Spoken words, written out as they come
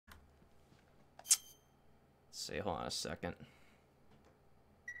see, hold on a second.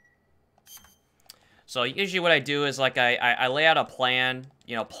 So usually what I do is like I lay out a plan,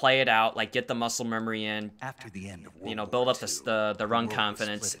 you know, play it out, like get the muscle memory in, After the end of you know, World build War up II, the run world was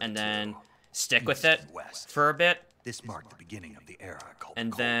confidence, split and into then two, stick with East it and West. for a bit. This marked the beginning of the era called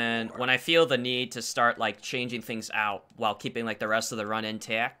And the Cold then War. when I feel the need to start like changing things out while keeping like the rest of the run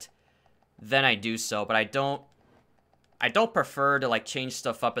intact, then I do so. But I don't prefer to like change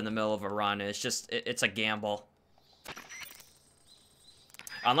stuff up in the middle of a run. It's just it's a gamble.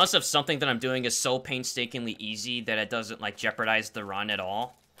 Unless if something that I'm doing is so painstakingly easy that it doesn't, like, jeopardize the run at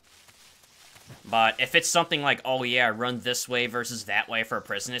all. But if it's something like, oh yeah, run this way versus that way for a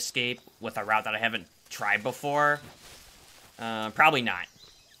prison escape with a route that I haven't tried before, probably not.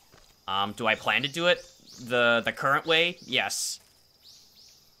 Do I plan to do it the current way? Yes.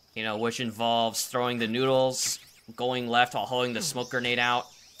 You know, which involves throwing the noodles, going left while holding the smoke grenade out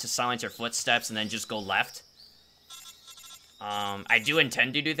to silence your footsteps, and then just go left. I do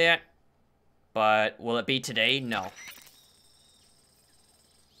intend to do that, but will it be today? No.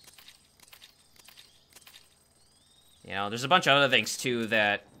 You know, there's a bunch of other things, too,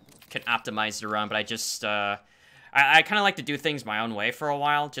 that can optimize the run, but I just, I kind of like to do things my own way for a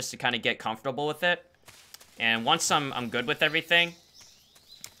while, just to kind of get comfortable with it. And once I'm good with everything,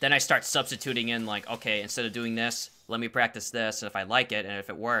 then I start substituting in, like, okay, instead of doing this, let me practice this, and if I like it, and if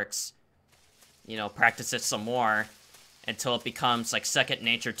it works, you know, practice it some more, until it becomes, like, second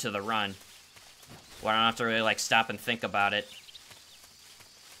nature to the run. Where I don't have to really, like, stop and think about it.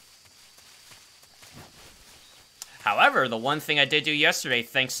 However, the one thing I did do yesterday,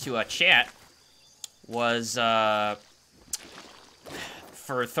 thanks to a chat, was, for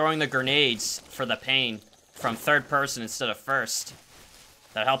throwing the grenades for the pain from third person instead of first.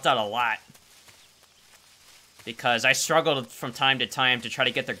 That helped out a lot. Because I struggled from time to time to try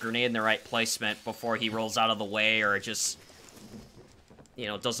to get the grenade in the right placement before he rolls out of the way, or it just, you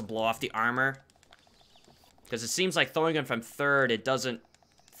know, doesn't blow off the armor. Because it seems like throwing it from third, it doesn't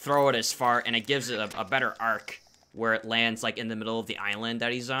throw it as far, and it gives it a better arc where it lands, like, in the middle of the island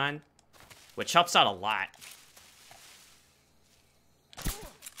that he's on. Which helps out a lot.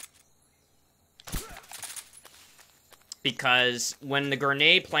 Because when the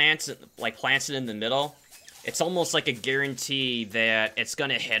grenade plants it in the middle, it's almost like a guarantee that it's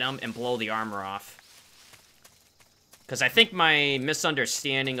gonna hit him and blow the armor off. Because I think my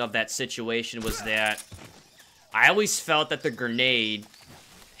misunderstanding of that situation was that I always felt that the grenade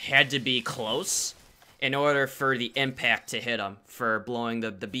had to be close in order for the impact to hit him, for blowing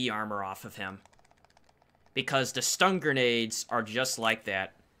the B armor off of him. Because the stun grenades are just like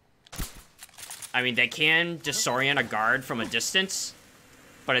that. I mean, they can disorient a guard from a distance,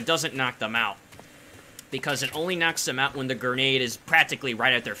 but it doesn't knock them out. Because it only knocks them out when the grenade is practically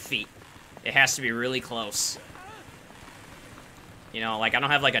right at their feet. It has to be really close. You know, like, I don't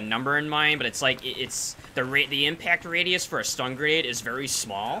have, like, a number in mind, but it's like, it's... The impact radius for a stun grenade is very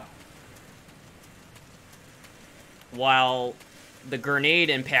small. While the grenade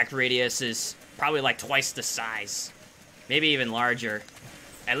impact radius is probably, like, twice the size. Maybe even larger.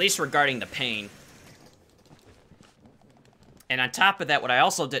 At least regarding the pain. And on top of that, what I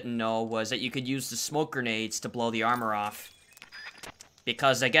also didn't know was that you could use the smoke grenades to blow the armor off.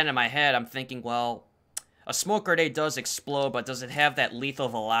 Because, again, in my head, I'm thinking, well, a smoke grenade does explode, but does it have that lethal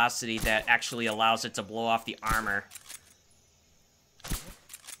velocity that actually allows it to blow off the armor?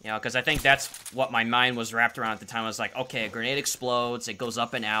 You know, because I think that's what my mind was wrapped around at the time. I was like, okay, a grenade explodes, it goes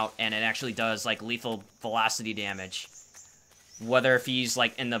up and out, and it actually does, like, lethal velocity damage. Whether if he's,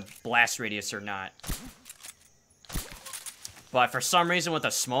 like, in the blast radius or not. But for some reason with the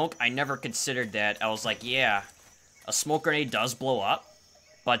smoke, I never considered that. I was like, yeah, a smoke grenade does blow up,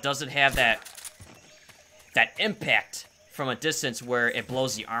 but does it have that impact from a distance where it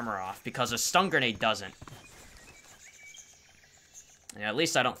blows the armor off? Because a stun grenade doesn't. Yeah, at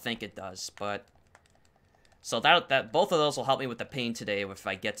least I don't think it does, but... So that both of those will help me with the pain today if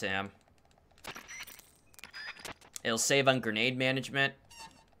I get to him. It'll save on grenade management.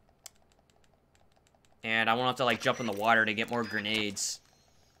 And I won't have to, like, jump in the water to get more grenades.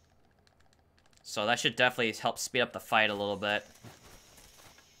 So that should definitely help speed up the fight a little bit.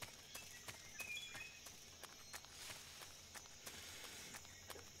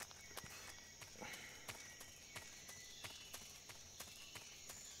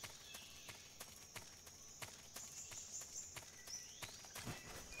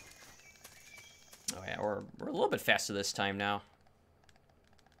 Oh yeah, we're a little bit faster this time now.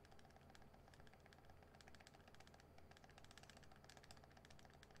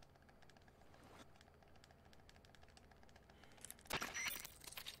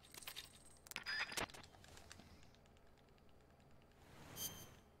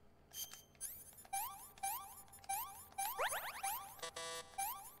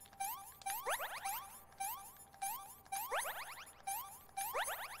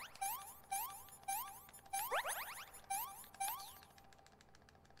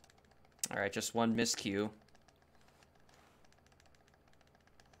 Alright, just one miscue.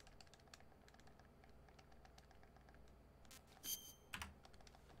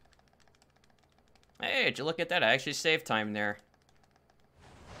 Hey, did you look at that? I actually saved time there.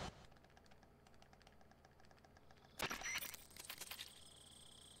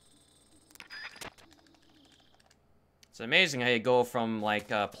 It's amazing how you go from, like,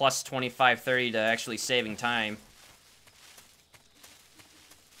 plus 25, 30 to actually saving time.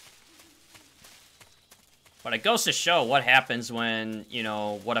 But it goes to show what happens when, you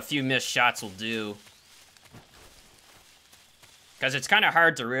know, what a few missed shots will do. Because it's kind of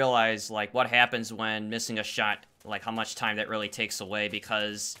hard to realize, like, what happens when missing a shot, like, how much time that really takes away,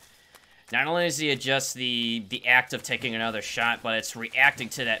 because not only is it just the act of taking another shot, but it's reacting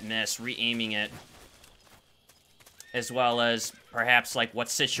to that miss, re-aiming it, as well as perhaps, like, what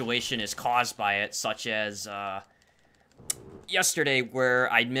situation is caused by it, such as, yesterday,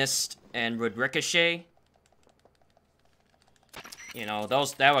 where I missed and would ricochet. You know,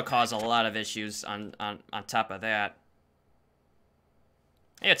 that would cause a lot of issues on top of that.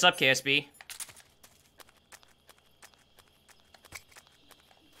 Hey, what's up, KSB?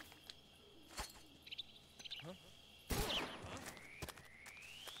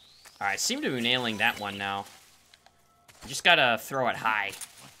 Alright, seem to be nailing that one now. You just gotta throw it high.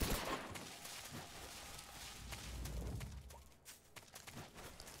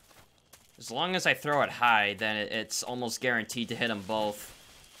 As long as I throw it high, then it's almost guaranteed to hit them both.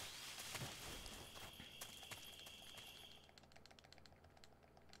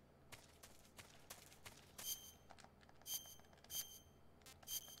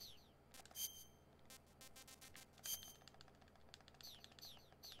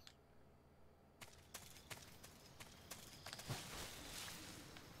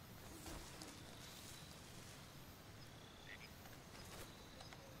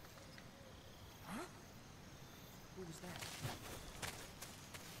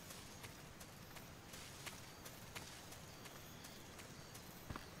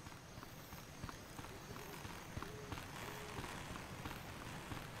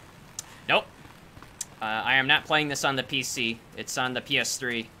 Nope. I am not playing this on the PC. It's on the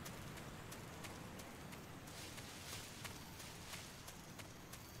PS3.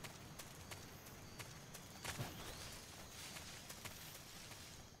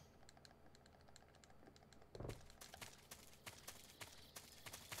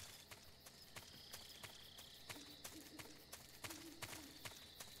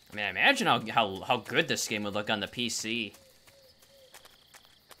 I mean, imagine how good this game would look on the PC.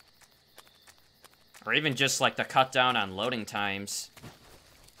 Or even just, like, the cut down on loading times.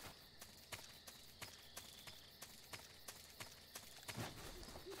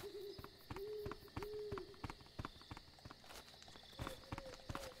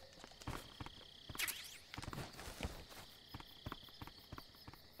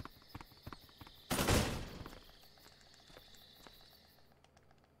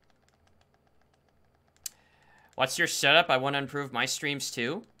 What's your setup? I want to improve my streams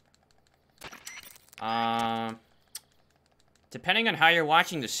too. Depending on how you're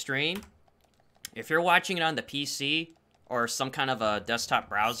watching the stream, if you're watching it on the PC or some kind of a desktop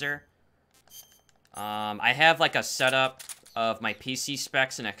browser, I have like a setup of my PC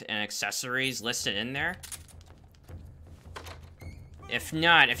specs and accessories listed in there. If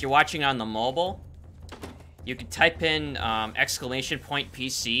not, if you're watching on the mobile, you can type in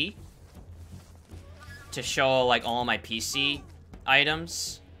 !PC to show like all my PC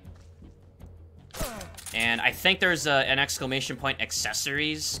items. And I think there's an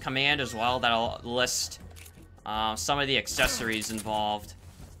 !accessories command as well that'll list some of the accessories involved.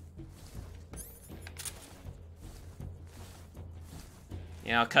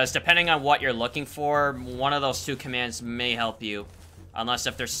 You know, because depending on what you're looking for, one of those two commands may help you. Unless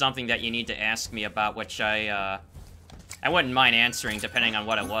if there's something that you need to ask me about, which I wouldn't mind answering depending on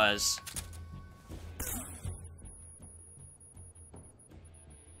what it was.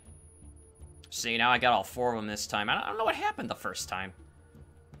 See, now I got all 4 of them this time. I don't know what happened the first time.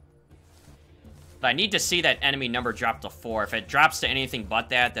 But I need to see that enemy number drop to 4. If it drops to anything but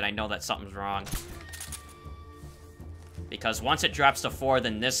that, then I know that something's wrong. Because once it drops to 4,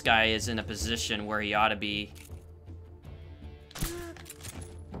 then this guy is in a position where he ought to be.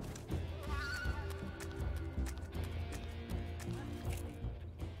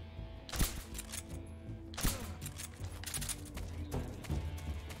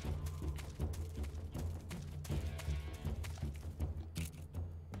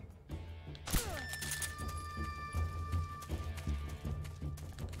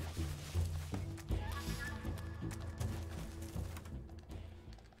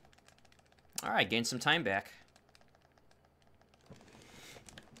 Alright, gain some time back.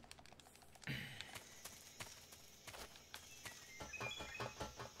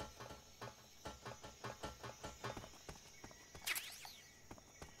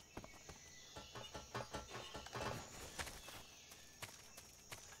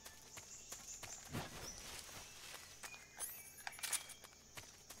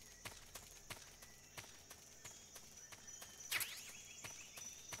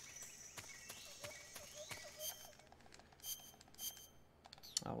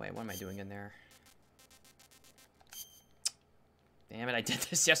 Oh wait, what am I doing in there? Damn it, I did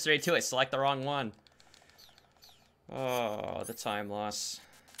this yesterday too. I select the wrong one. Oh, the time loss.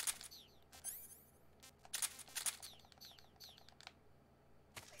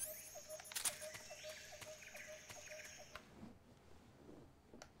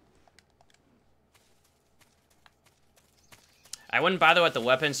 I wouldn't bother with the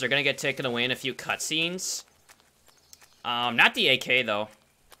weapons. They're gonna get taken away in a few cutscenes. Not the AK though.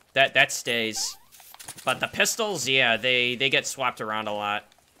 That stays. But the pistols, yeah, they get swapped around a lot.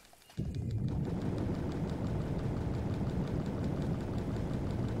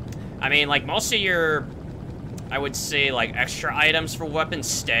 I mean, like, most of your, I would say, like, extra items for weapons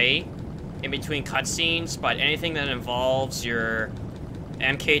stay in between cutscenes, but anything that involves your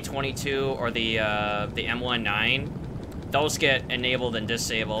MK22 or the M19, those get enabled and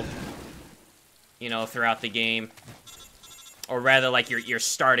disabled, you know, throughout the game. Or rather, like, your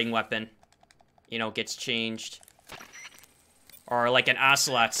starting weapon, you know, gets changed. Or like an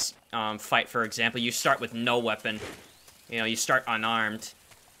Ocelot's fight, for example, you start with no weapon. You know, you start unarmed.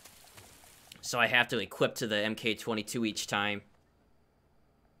 So I have to equip to the MK22 each time.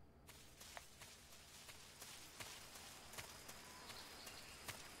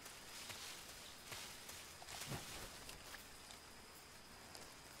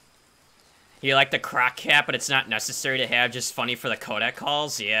 You like the croc cap, but it's not necessary to have, just funny for the codec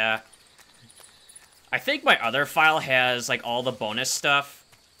calls? Yeah. I think my other file has, like, all the bonus stuff.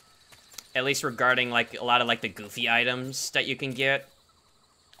 At least regarding, like, a lot of, like, the goofy items that you can get.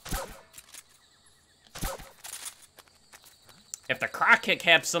 If the croc kick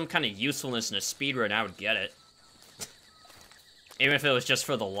had some kind of usefulness in a speedrun, I would get it. Even if it was just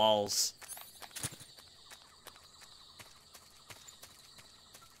for the lulz.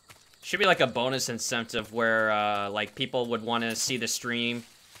 Should be like a bonus incentive where, like, people would want to see the stream.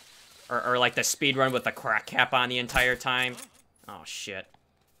 Or like the speedrun with the crack cap on the entire time. Oh, shit.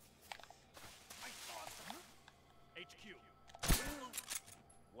 HQ.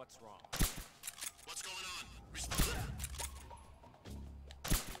 What's wrong? What's going on? Respond.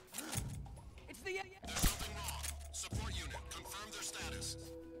 It's the... There's something wrong. Support unit, confirm their status.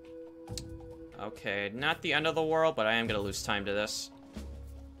 Okay, not the end of the world, but I am gonna lose time to this.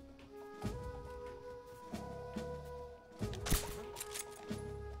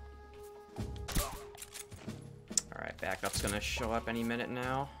 Alright, backup's gonna show up any minute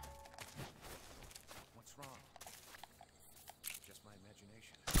now. What's wrong? Just my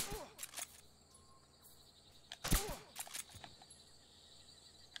imagination.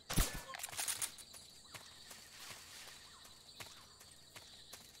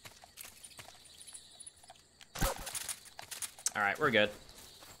 Alright, we're good.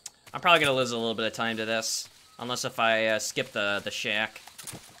 I'm probably gonna lose a little bit of time to this. Unless if I skip the shack.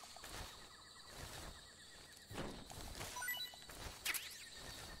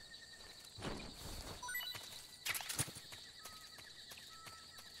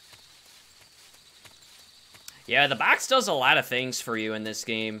 Yeah, the box does a lot of things for you in this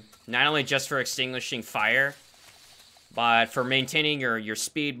game. Not only just for extinguishing fire, but for maintaining your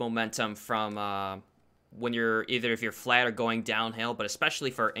speed momentum from when you're either if you're flat or going downhill, but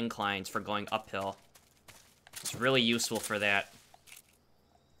especially for inclines for going uphill. It's really useful for that.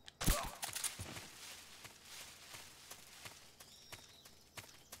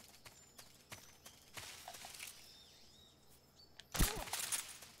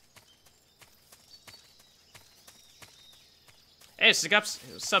 Hey,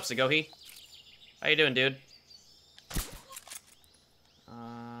 what's up, Sigohi? How you doing, dude?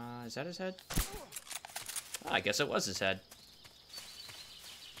 Is that his head? Oh, I guess it was his head.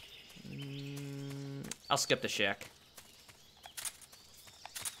 I'll skip the shack.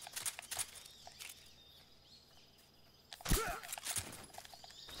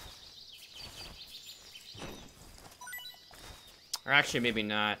 Or actually, maybe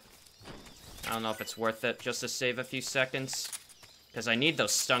not. I don't know if it's worth it just to save a few seconds. Because I need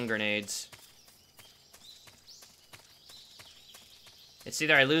those stun grenades. It's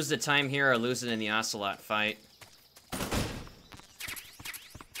either I lose the time here or lose it in the Ocelot fight.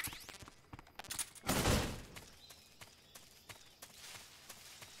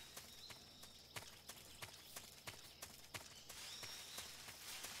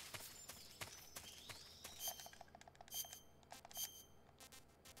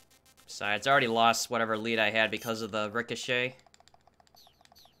 Besides, I already lost whatever lead I had because of the ricochet.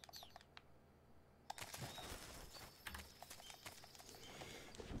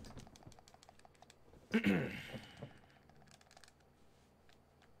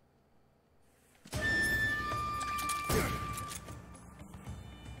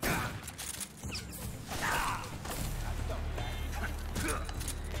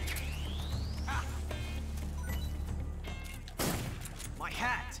 My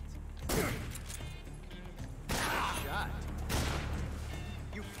hat! Shot.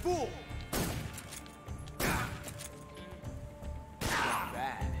 You fool! Not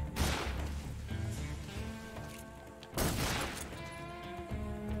bad.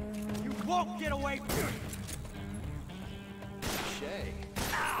 You won't get away from me! Shay.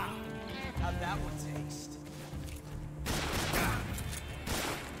 How'd that one taste?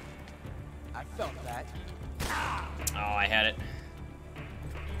 I felt that. Oh, I had it.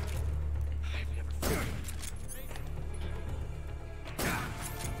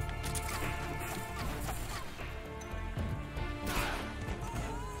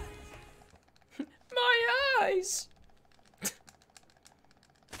 My eyes!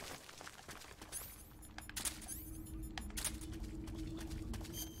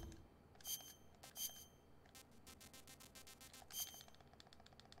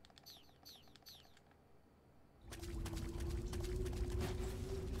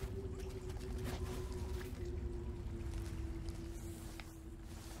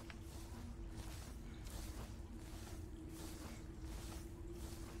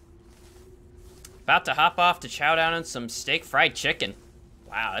 About to hop off to chow down on some steak fried chicken.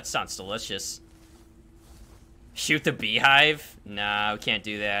 Wow, that sounds delicious. Shoot the beehive? Nah, we can't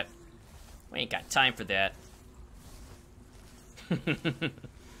do that. We ain't got time for that.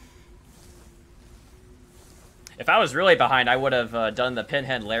 If I was really behind, I would have done the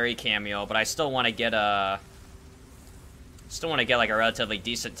Pinhead Larry cameo, but I still want to get a... Still want to get like a relatively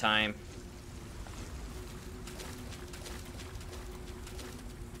decent time.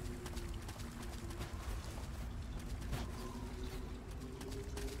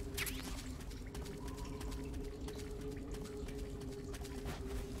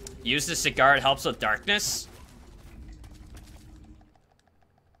 Use the cigar, it helps with darkness.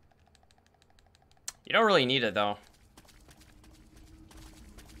 You don't really need it, though.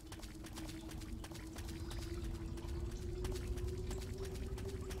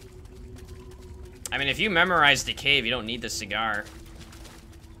 I mean, if you memorize the cave, you don't need the cigar.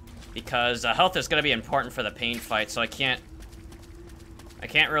 Because health is going to be important for the pain fight, so I can't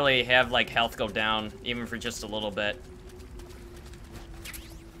really have, like, health go down, even for just a little bit.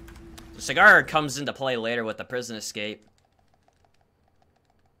 The cigar comes into play later with the prison escape.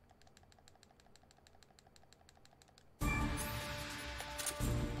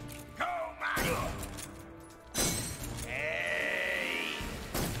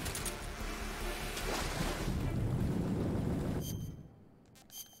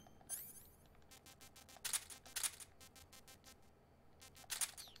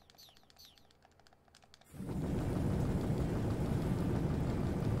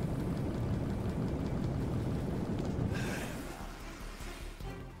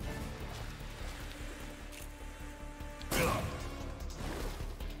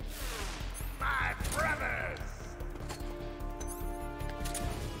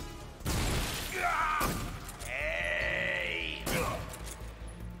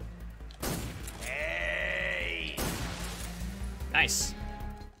 Nice.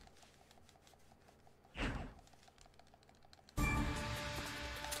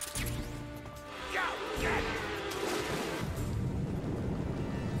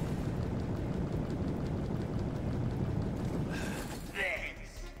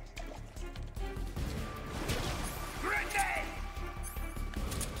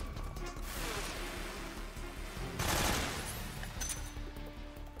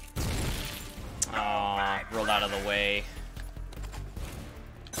 Aw, rolled out of the way.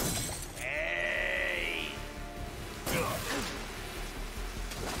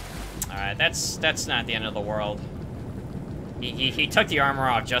 Alright, that's not the end of the world. He took the armor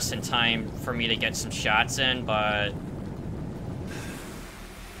off just in time for me to get some shots in, but...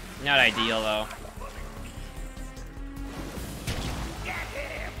 Not ideal, though.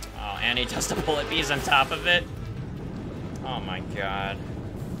 Oh, and he does the bullet bees on top of it? Oh my god.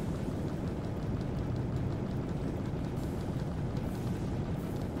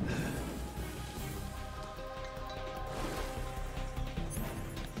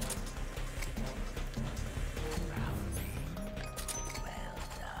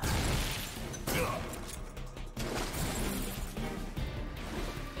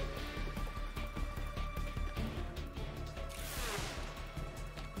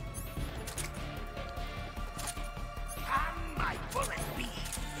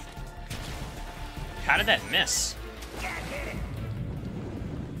 How did that miss?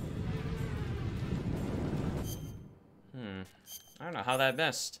 I don't know how that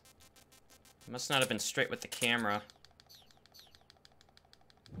missed. It must not have been straight with the camera.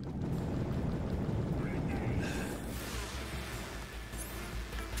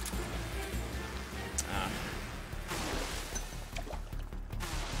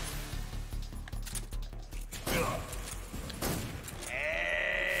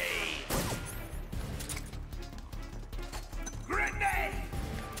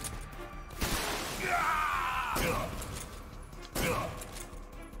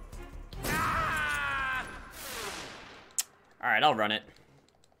 Alright, I'll run it.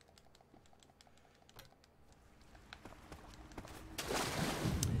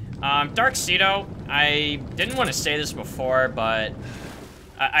 Dark Cedo, I didn't want to say this before, but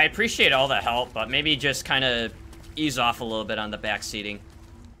I appreciate all the help, but maybe just kind of ease off a little bit on the backseating.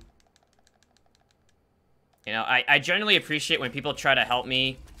 You know, I generally appreciate when people try to help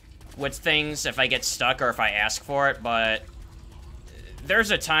me with things if I get stuck or if I ask for it, but there's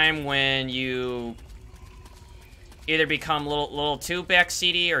a time when you either become a little too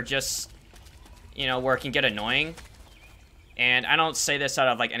backseaty or just, you know, where it can get annoying. And I don't say this out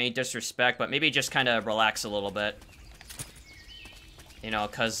of, like, any disrespect, but maybe just kind of relax a little bit. You know,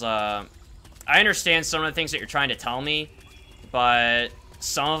 because I understand some of the things that you're trying to tell me, but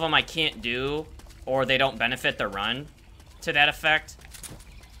some of them I can't do, or they don't benefit the run to that effect.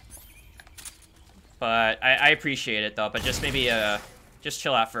 But I appreciate it, though, but just maybe just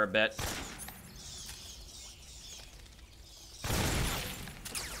chill out for a bit.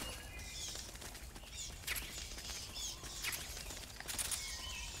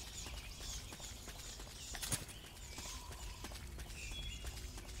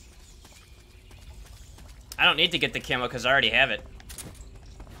 I don't need to get the camo because I already have it.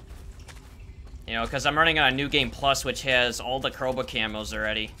 You know, because I'm running on a New Game Plus, which has all the Kroba camos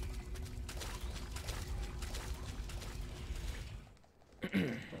already.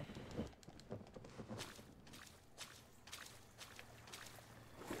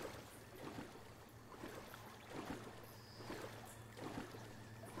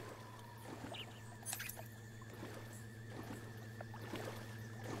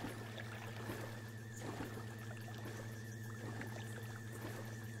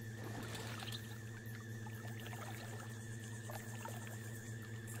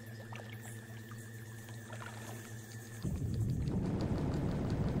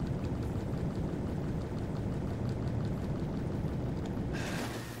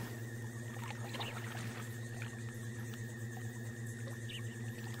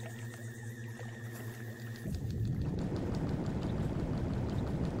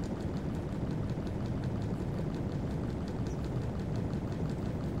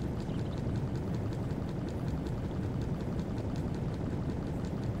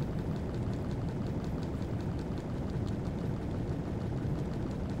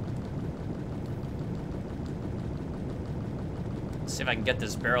 See if I can get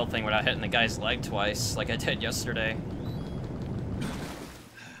this barrel thing without hitting the guy's leg twice, like I did yesterday.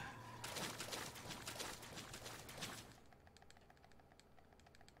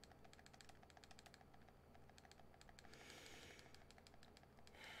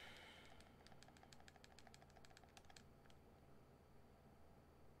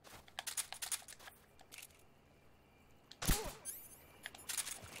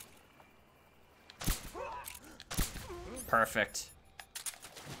 Perfect.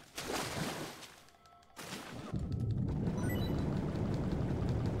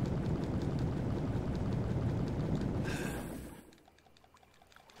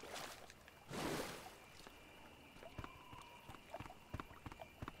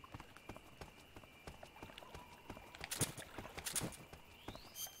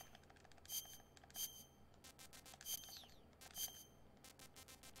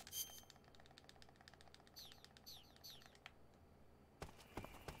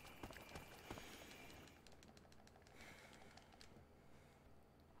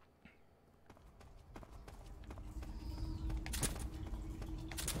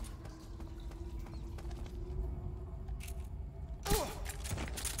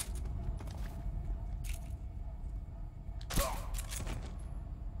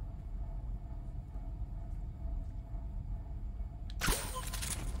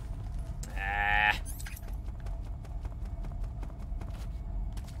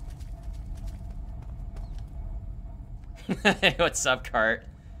 What's up, Cart?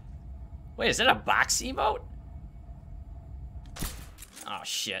 Wait, is that a box emote? Oh,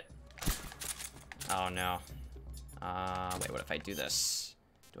 shit. Oh, no. Wait, what if I do this?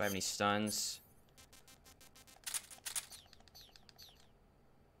 Do I have any stuns?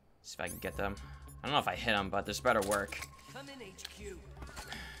 See if I can get them. I don't know if I hit them, but this better work. Come in, HQ.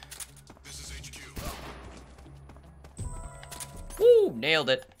 This is HQ. Woo! Nailed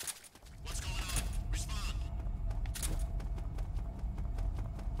it. What's going on? Respond.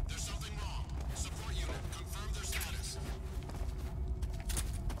 There's something wrong. Support unit, confirm their status.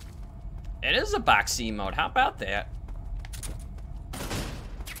 It is a box emote. How about that?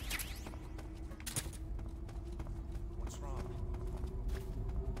 What's wrong?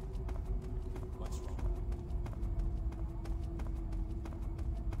 What's wrong?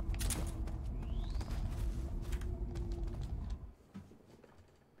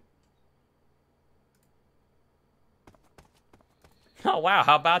 Oh wow,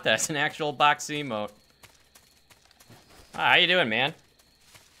 how about that? It's an actual box emote. Ah, how you doing, man?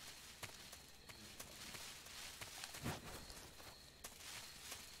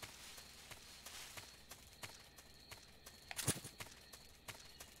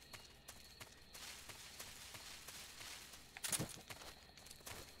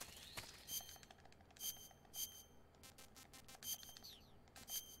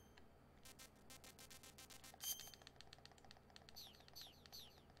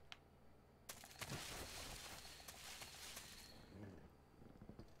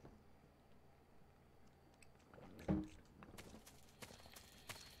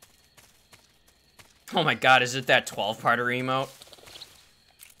 Oh my god, is it that 12-parter emote?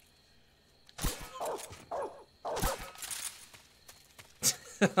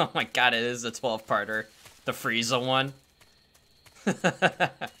 Oh my god, it is a 12-parter. The Frieza one.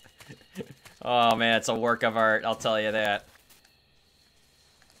 Oh man, it's a work of art, I'll tell you that.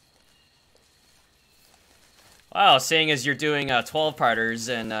 Wow, seeing as you're doing 12-parters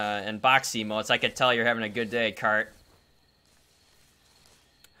and box emotes, I could tell you're having a good day, Cart.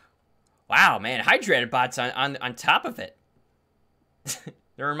 Wow, man, hydrated bots on top of it.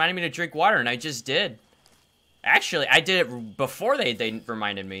 They're reminding me to drink water, and I just did. Actually, I did it before they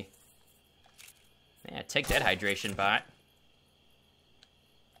reminded me. Yeah, take that hydration bot.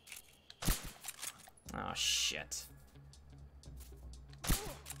 Oh, shit.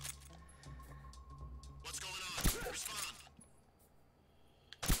 What's going on? Respond.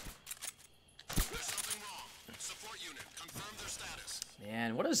 There's something wrong. Support unit, confirm their status.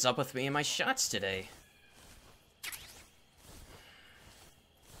 Man, what is up with me and my shots today?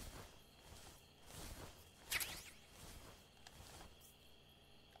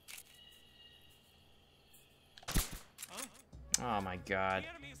 Oh my god. The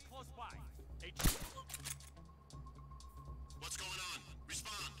enemy is close by. What's going on?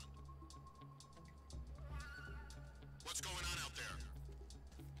 Respond. What's going on out there?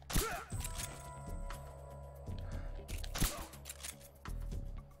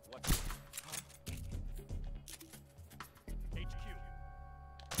 What? HQ.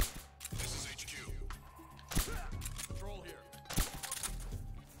 This is HQ. Control here.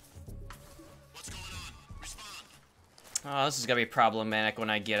 What's going on? Respond. Oh, this is gonna be problematic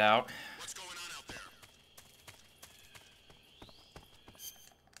when I get out. What's going on out there?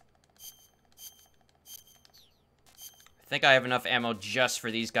 I think I have enough ammo just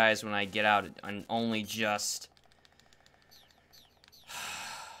for these guys when I get out, and only just.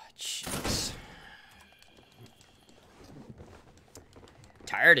 Jeez.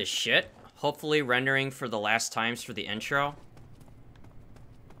 Tired as shit. Hopefully rendering for the last times for the intro.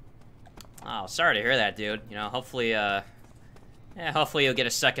 Oh, sorry to hear that, dude. You know, hopefully, yeah, hopefully you'll get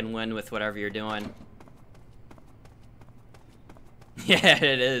a second win with whatever you're doing. Yeah,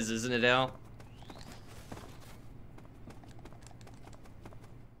 it is, isn't it, Al?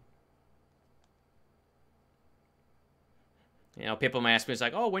 You know, people might ask me, it's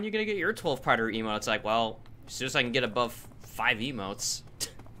like, oh, when are you gonna get your 12-parter emote? It's like, well, as soon as I can get above 5 emotes.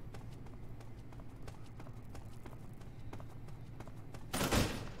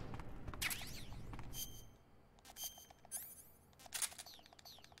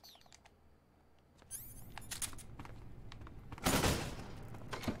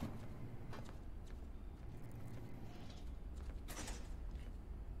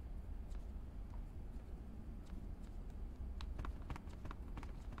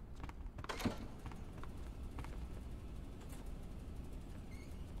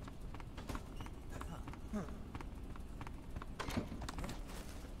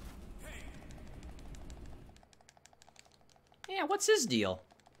 Yeah, what's his deal?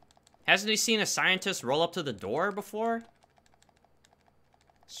 Hasn't he seen a scientist roll up to the door before?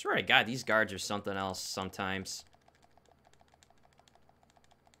 Swear to God, these guards are something else sometimes.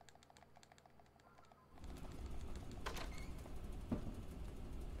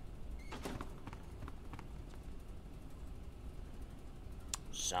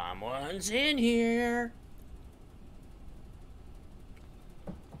 Someone's in here.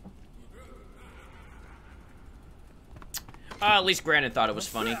 At least Brandon thought it was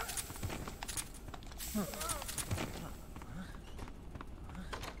funny.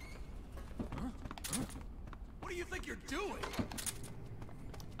 What do you think you're doing?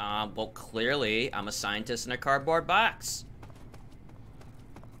 Well, clearly, I'm a scientist in a cardboard box.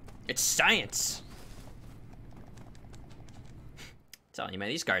 It's science. I'm telling you, man,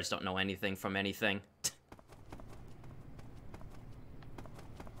 these guards don't know anything from anything.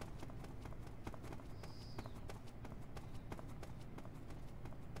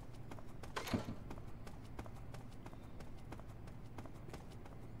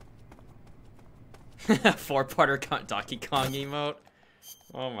 Four-parter Donkey Kong emote.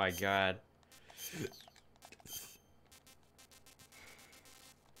 Oh my god.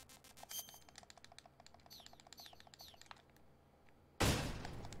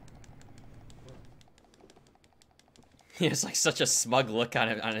 He has like such a smug look on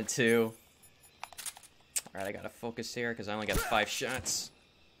it too. Alright, I gotta focus here because I only got 5 shots.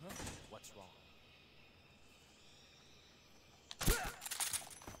 What's wrong?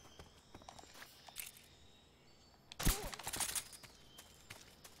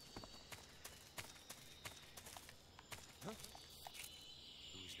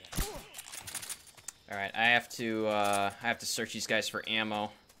 Alright, I have to search these guys for ammo.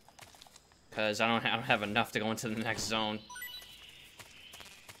 Cause I don't have enough to go into the next zone.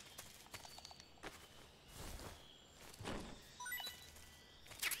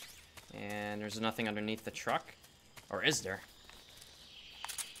 And there's nothing underneath the truck. Or is there?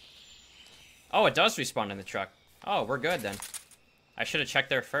 Oh, it does respawn in the truck. Oh, we're good then. I should have checked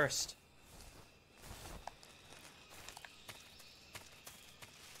there first.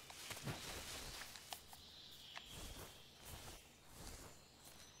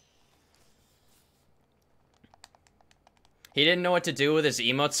 He didn't know what to do with his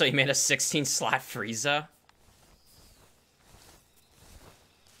emote, so he made a 16-slot Frieza.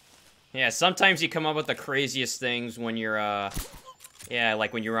 Yeah, sometimes you come up with the craziest things when you're, yeah,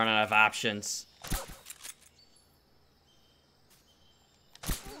 like when you run out of options.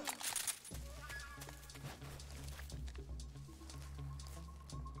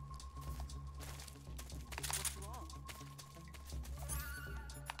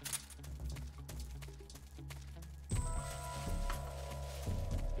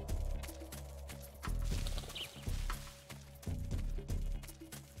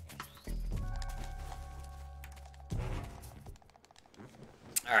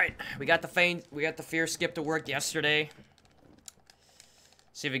 Alright, we got the fear skip to work yesterday.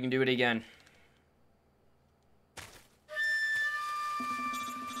 See if we can do it again.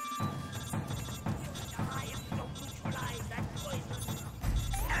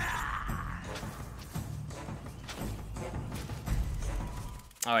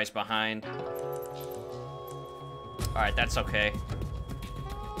 Oh, he's behind. Alright, that's okay.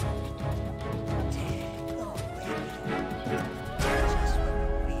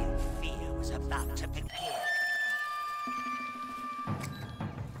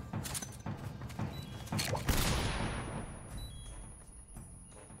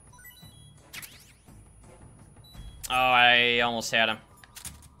 Oh, I almost had him.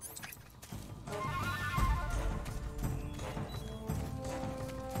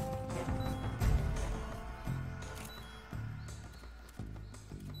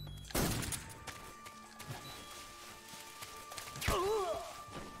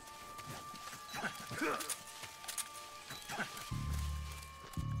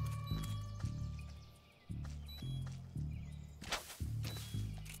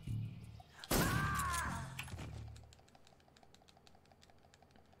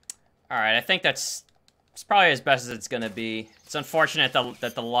 Alright, I think it's probably as best as it's gonna be. It's unfortunate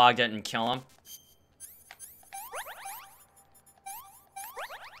that the log didn't kill him.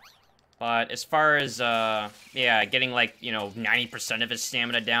 But as far as, yeah, getting like, you know, 90% of his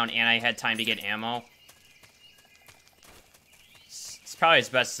stamina down and I had time to get ammo, it's probably as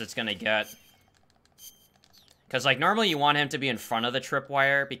best as it's gonna get. Because, like, normally you want him to be in front of the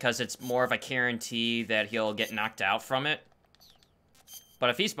tripwire because it's more of a guarantee that he'll get knocked out from it. But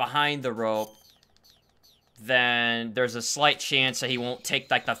if he's behind the rope, then there's a slight chance that he won't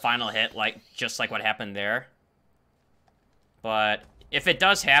take, like, the final hit, like, just like what happened there. But if it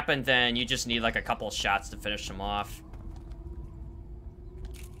does happen, then you just need, like, a couple shots to finish him off.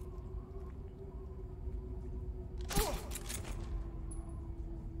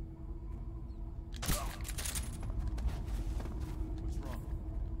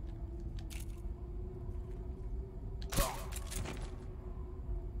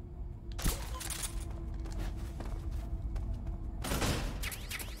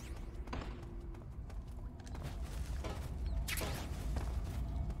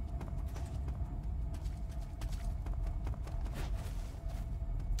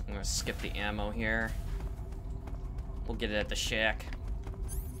 gonna skip the ammo here. We'll get it at the shack.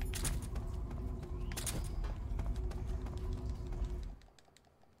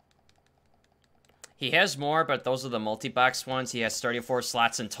 He has more, but those are the multi-box ones. He has 34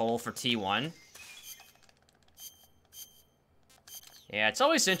 slots in total for T1. Yeah, it's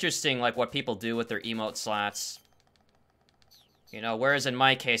always interesting, like, what people do with their emote slots. You know, whereas in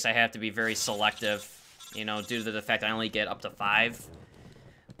my case, I have to be very selective, you know, due to the fact I only get up to 5.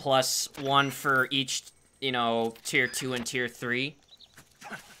 Plus 1 for each, you know, Tier 2 and Tier 3.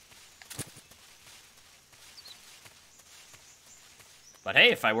 But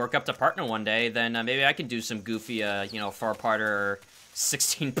hey, if I work up to partner one day, then maybe I can do some goofy, you know, 4-parter or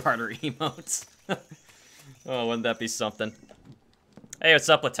 16-parter emotes. Oh, wouldn't that be something? Hey, what's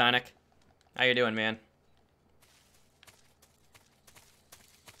up, Platonic? How you doing, man?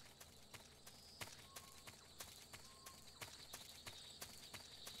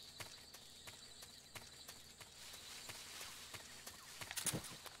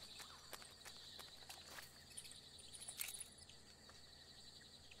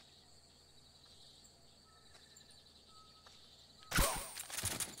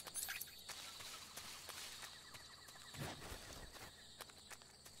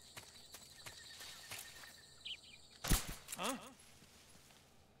 Huh?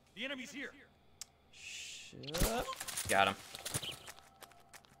 The enemy's here. Shit. Got him.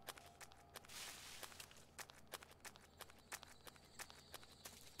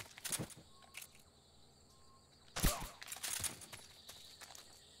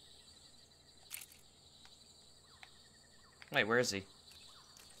 Wait, where is he?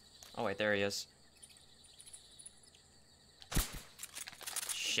 Oh, wait, there he is.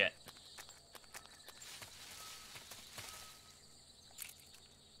 Shit.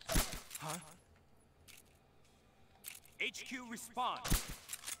 Huh? HQ respond.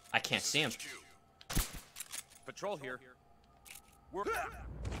 I can't see him. Patrol here. We're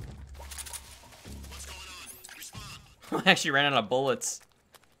I actually ran out of bullets.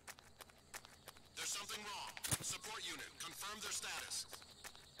 There's something wrong. Support unit, confirm their status.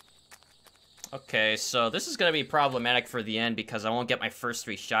 Okay, so this is gonna be problematic for the end because I won't get my first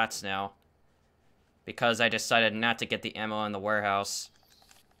 3 shots now. Because I decided not to get the ammo in the warehouse.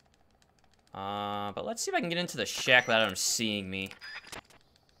 But let's see if I can get into the shack without him seeing me.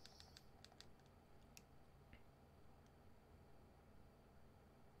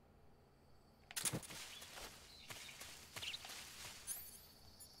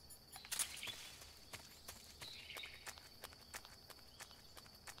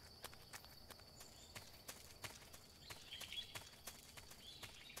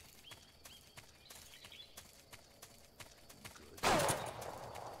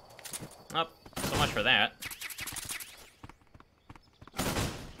 Oh, so much for that.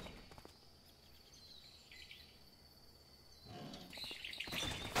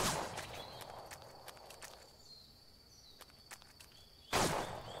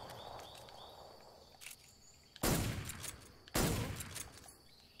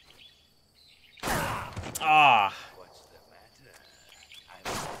 Ah. What's the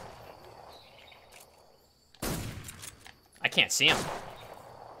matter? I can't see him. Lost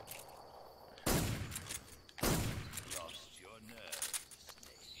your nerve,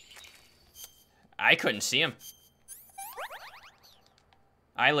 Snake. I couldn't see him.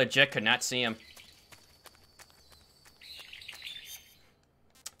 I legit could not see him.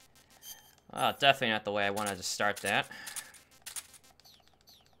 Oh, definitely not the way I wanted to start that.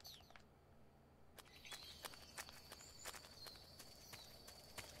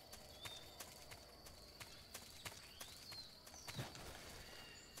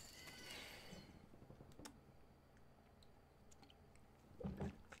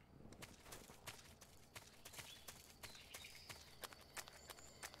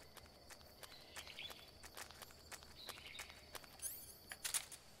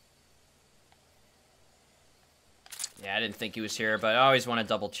 Yeah, I didn't think he was here, but I always want to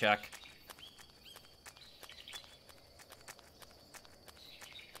double check.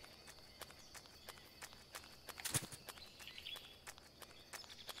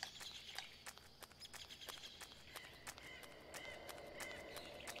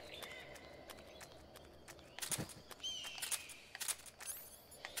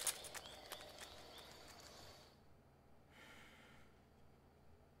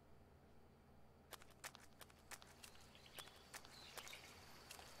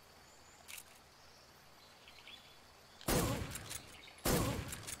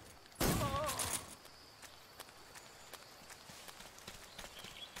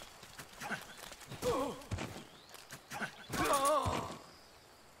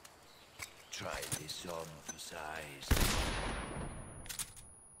 for size.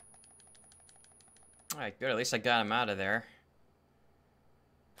 Alright, good. At least I got him out of there.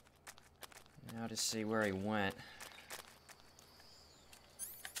 Now to see where he went.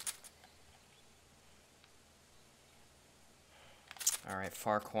 Alright,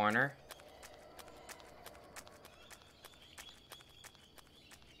 far corner.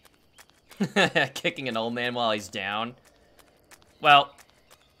 Kicking an old man while he's down. Well,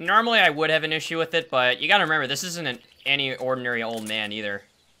 normally I would have an issue with it, but you gotta remember, this isn't any ordinary old man either.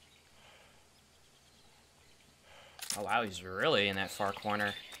 Oh wow, he's really in that far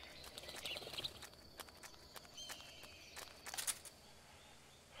corner.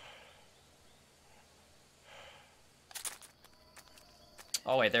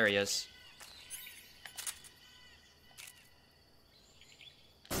 Oh wait, there he is.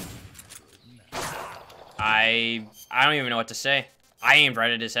 I don't even know what to say. I aimed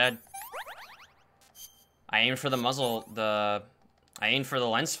right at his head. I aimed for the muzzle, I aimed for the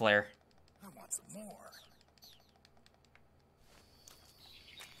lens flare. I want some more.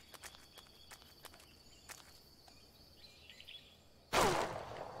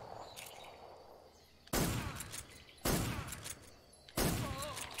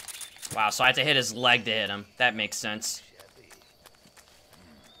 Wow, so I had to hit his leg to hit him. That makes sense.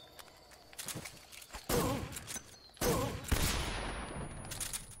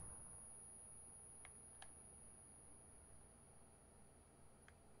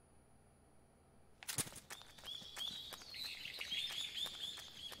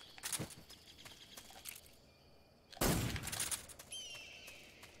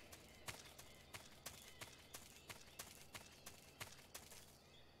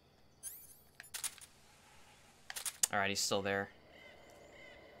 Alright, he's still there.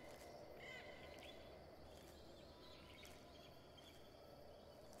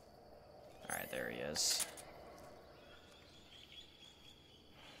 Alright, there he is.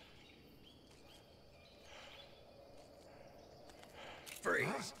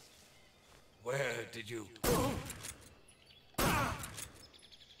 Freeze! Where did you...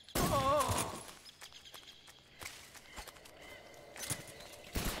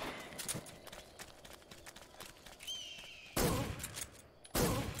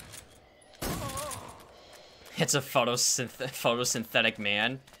 It's a photosynthetic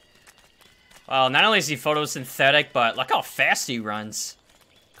man. Well, not only is he photosynthetic, but look how fast he runs.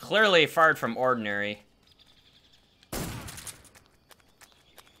 Clearly far from ordinary.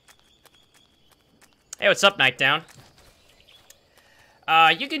 Hey, what's up, Nightdown?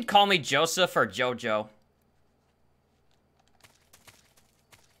 You can call me Joseph or Jojo.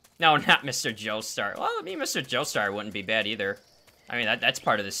 No, not Mr. Joestar. Well, I mean, Mr. Joestar wouldn't be bad either. I mean, that's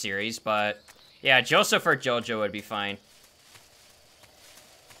part of the series, but... yeah, Joseph or Jojo would be fine.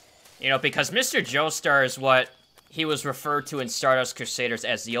 You know, because Mr. Joestar is what he was referred to in Stardust Crusaders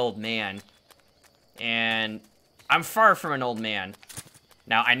as the old man. And I'm far from an old man.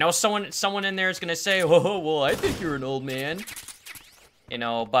 Now, I know someone in there is going to say, oh, well, I think you're an old man. You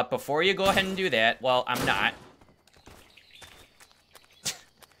know, but before you go ahead and do that, well, I'm not.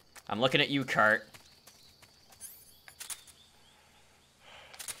 I'm looking at you, Cart.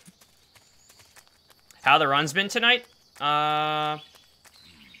 How the run's been tonight? Whoa.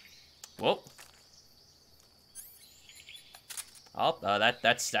 Oh,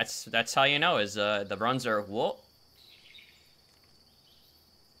 that's how you know is the runs are whoa.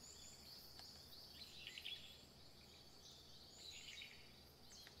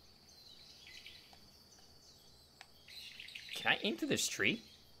 Can I aim through this tree?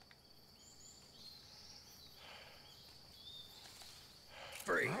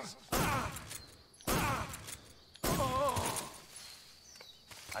 Freeze!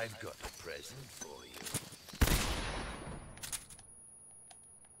 I've got a present for you.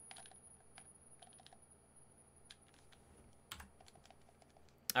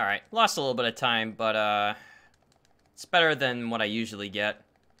 Alright, lost a little bit of time, but it's better than what I usually get.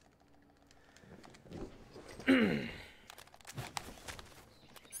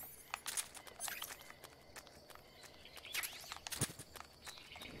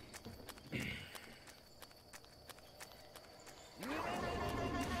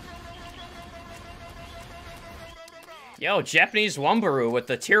 Yo, Japanese Wumbaru with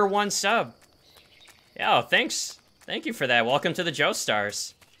the tier 1 sub. Yo, thanks. Thank you for that. Welcome to the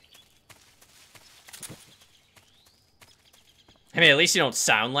Joestars. I mean, at least you don't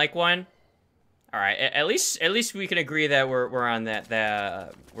sound like one. All right, at least we can agree that we're on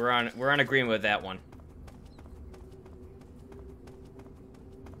that we're on agreement with that one.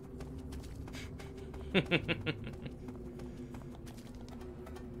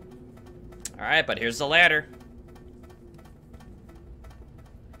 Alright, but here's the ladder.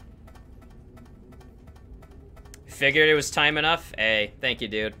 Figured it was time enough. Hey, thank you,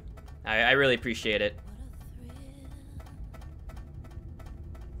 dude. I really appreciate it.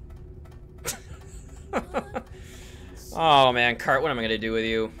 Oh man, Cart, what am I gonna do with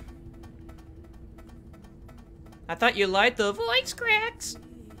you? I thought you liked the voice cracks.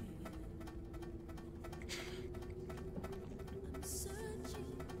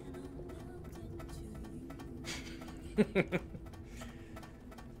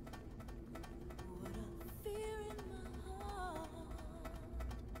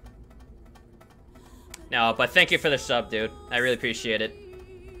 No, but thank you for the sub, dude. I really appreciate it.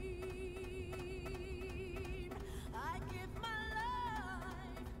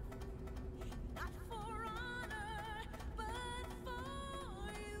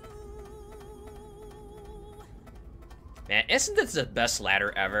 Man, isn't this the best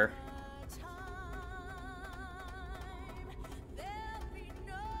ladder ever?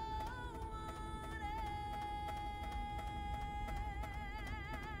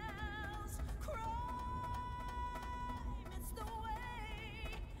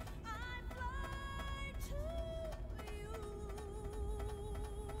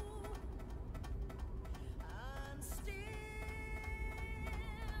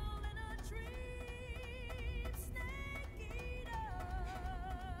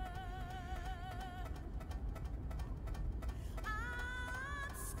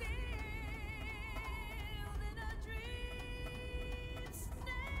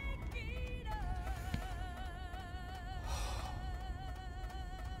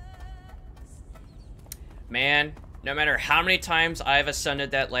 Man, no matter how many times I've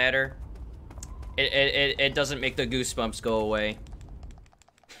ascended that ladder, it doesn't make the goosebumps go away.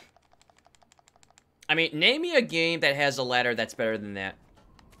 I mean, name me a game that has a ladder that's better than that.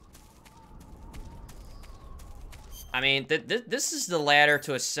 I mean, this is the ladder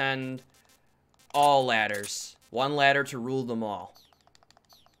to ascend all ladders. One ladder to rule them all.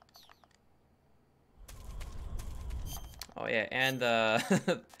 Oh yeah, and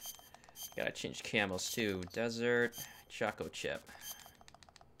gotta change camos too. Desert, Choco Chip.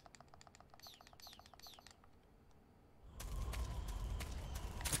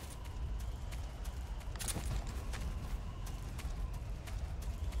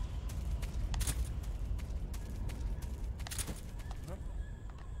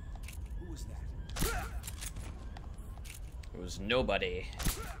 Who was that? It was nobody.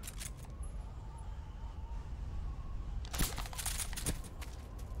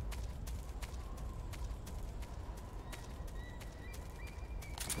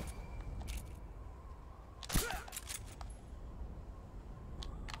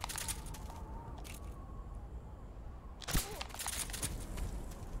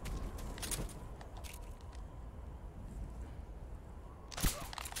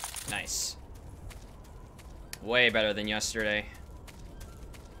 Nice. Way better than yesterday.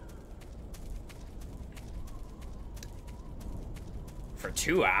 For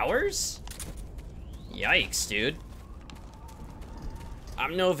 2 hours? Yikes, dude.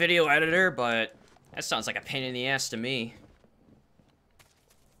 I'm no video editor, but that sounds like a pain in the ass to me.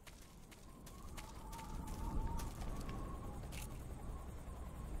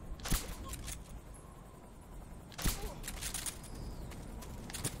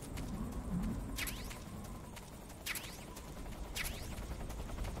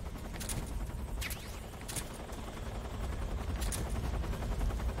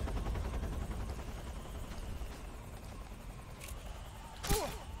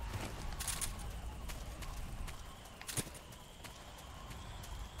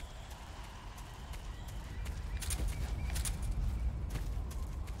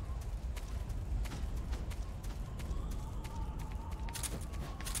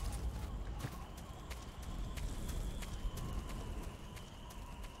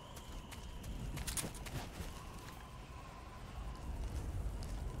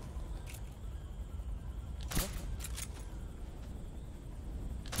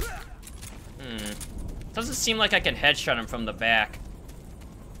 Doesn't seem like I can headshot him from the back.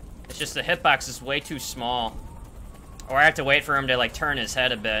 It's just the hitbox is way too small. Or I have to wait for him to, like, turn his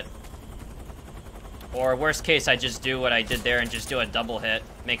head a bit. Or, worst case, I just do what I did there and just do a double hit.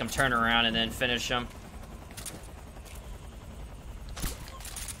 Make him turn around and then finish him.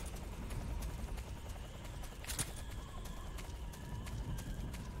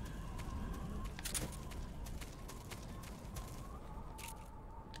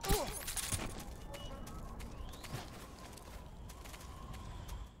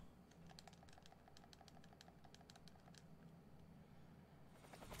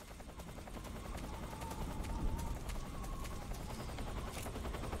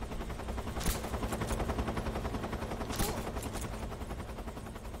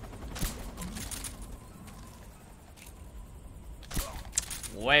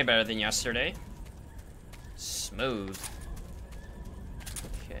 Way better than yesterday. Smooth.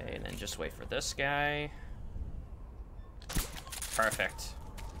 Okay, and then just wait for this guy. Perfect.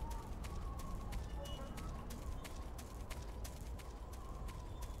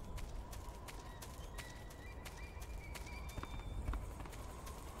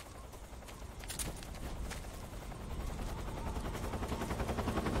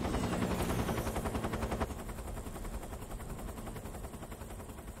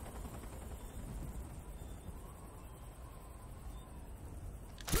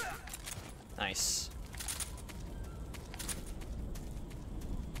 Nice.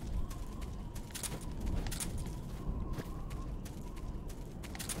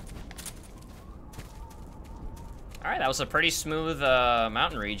 Alright, that was a pretty smooth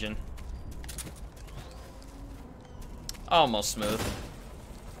mountain region. Almost smooth.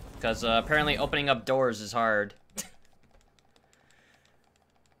 Because apparently opening up doors is hard.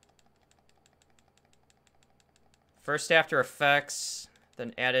 First After Effects,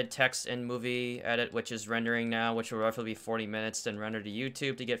 then added text in movie edit, which is rendering now, which will roughly be 40 minutes, then render to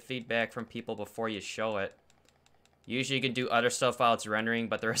YouTube to get feedback from people before you show it. Usually you can do other stuff while it's rendering,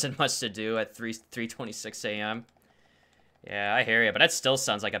 but there isn't much to do at 3:26 a.m. Yeah, I hear you, but that still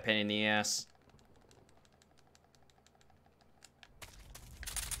sounds like a pain in the ass.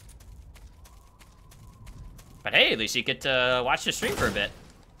 But hey, at least you get to watch the stream for a bit.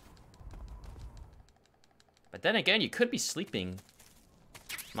 But then again, you could be sleeping,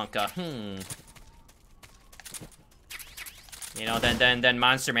 Monka. You know, then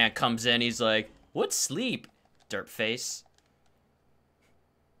Monster Man comes in, he's like, "What sleep, derp face?"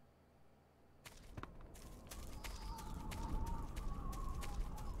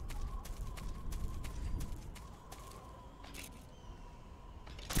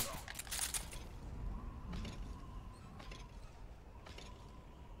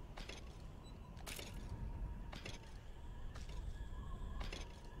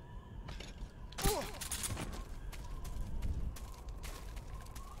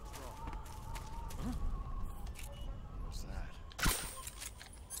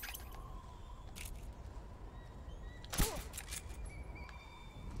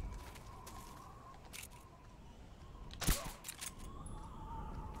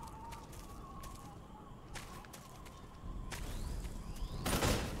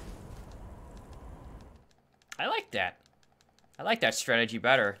 I like that. I like that strategy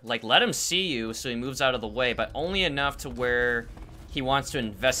better. Like, let him see you so he moves out of the way, but only enough to where he wants to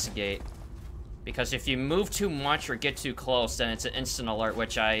investigate. Because if you move too much or get too close, then it's an instant alert,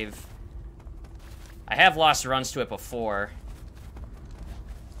 which I have lost runs to it before.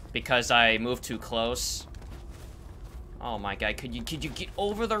 Because I moved too close. Oh my god, could you get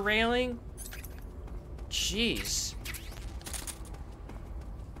over the railing? Jeez.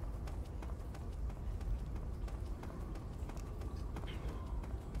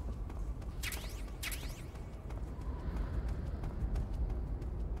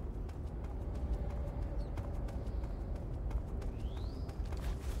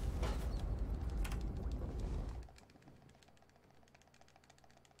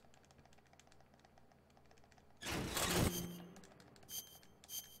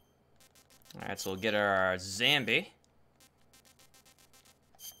 Alright, so we'll get our Zambi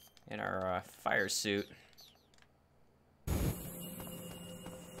in our fire suit.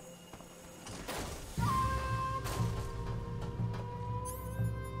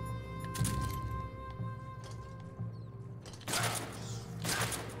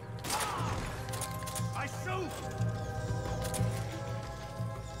 I shoot!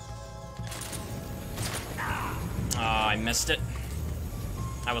 Oh, I missed it.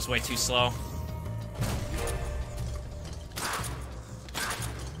 I was way too slow.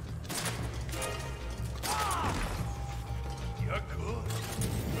 You're good.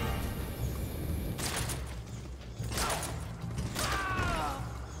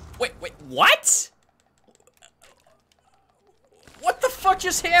 Wait, what? What the fuck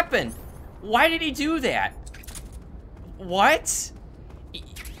just happened? Why did he do that? What?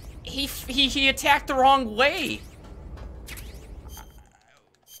 He attacked the wrong way.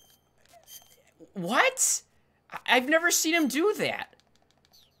 What? I've never seen him do that.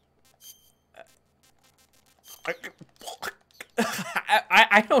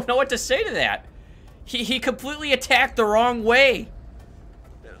 I don't know what to say to that. He completely attacked the wrong way.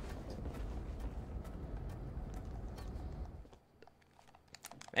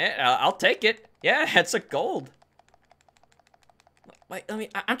 Man, I'll take it. Yeah, it's a gold. Like, I mean,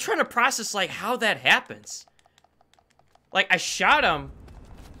 I'm trying to process, like, how that happens. Like, I shot him,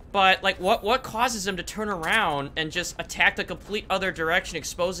 But, like, what causes him to turn around and just attack the complete other direction,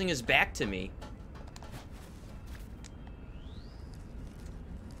 exposing his back to me?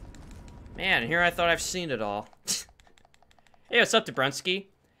 Man, here I thought I've seen it all. Hey, what's up, Debrunski?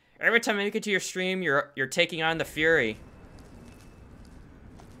 Every time I make it to your stream, you're taking on the Fury.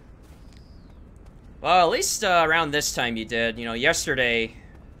 Well, at least around this time you did. You know, yesterday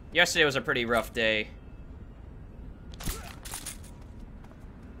was a pretty rough day.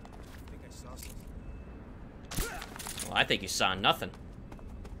 Well, I think you saw nothing.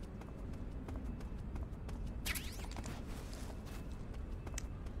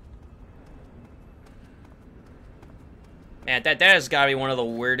 Man, that has gotta be one of the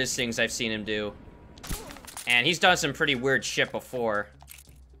weirdest things I've seen him do. And he's done some pretty weird shit before.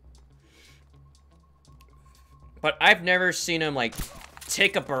 But I've never seen him, like,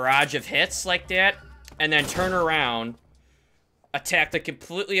 take a barrage of hits like that, and then turn around, attack the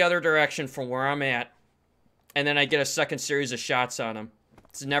completely other direction from where I'm at, and then I get a second series of shots on him.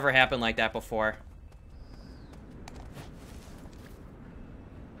 It's never happened like that before.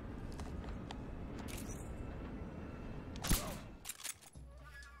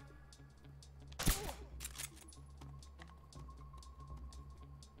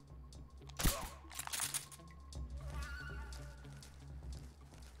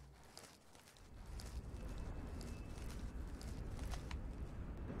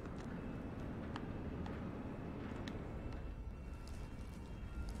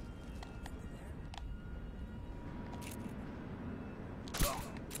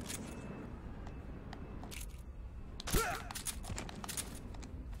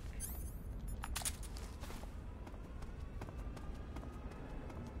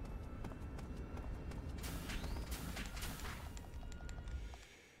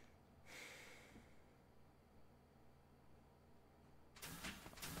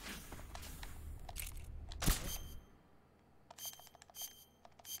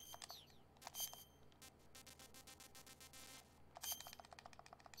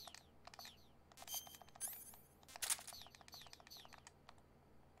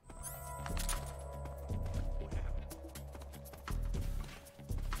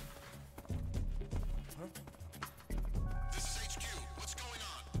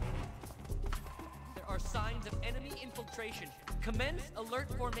 Signs of enemy infiltration. Commence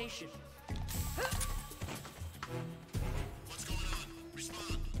alert formation. What's going on?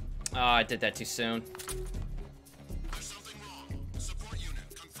 Respond. Oh, I did that too soon. There's something wrong. Support unit,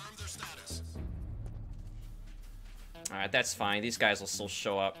 confirm their status. Alright, that's fine. These guys will still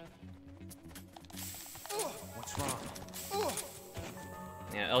show up. What's wrong?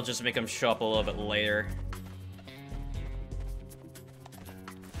 Yeah, it'll just make them show up a little bit later.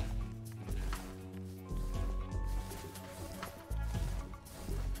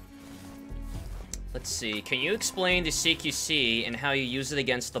 Let's see, can you explain the CQC and how you use it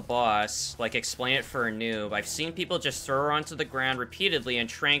against the boss? Like, explain it for a noob. I've seen people just throw her onto the ground repeatedly and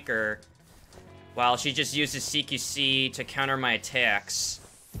trank her, while she just uses CQC to counter my attacks.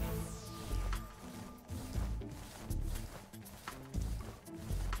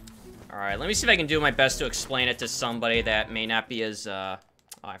 Alright, let me see if I can do my best to explain it to somebody that may not be as, oh,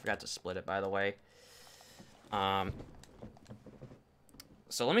 I forgot to split it, by the way.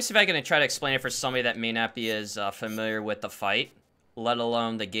 So let me see if I can try to explain it for somebody that may not be as familiar with the fight, let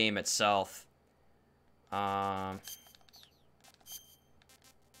alone the game itself. So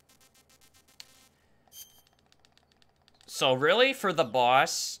really, for the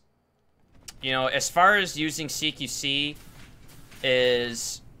boss, you know, as far as using CQC,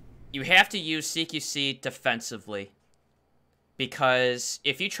 is you have to use CQC defensively. Because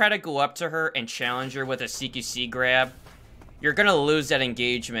if you try to go up to her and challenge her with a CQC grab, you're gonna lose that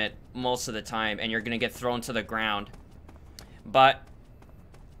engagement most of the time, and you're gonna get thrown to the ground. But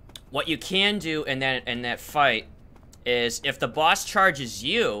what you can do in that fight is, if the boss charges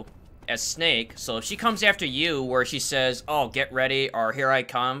you as Snake, so if she comes after you where she says, "Oh, get ready," or "Here I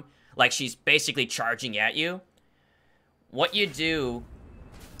come," like she's basically charging at you, what you do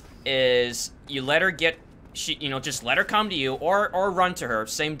is you let her get, just let her come to you, or run to her,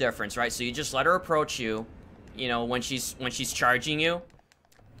 same difference, right? So you just let her approach you, you know, when she's charging you,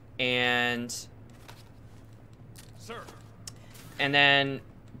 and then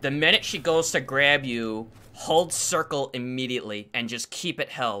the minute she goes to grab you, hold circle immediately and just keep it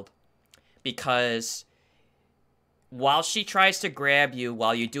held, because while she tries to grab you,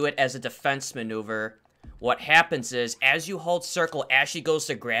 while you do it as a defense maneuver, what happens is, as you hold circle, as she goes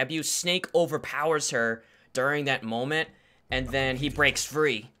to grab you, Snake overpowers her during that moment, and then he breaks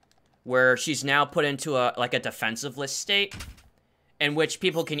free, where she's now put into a defensiveless state, in which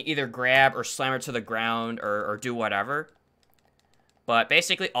people can either grab or slam her to the ground or do whatever. But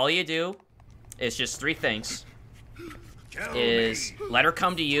basically, all you do is just 3 things. Is let her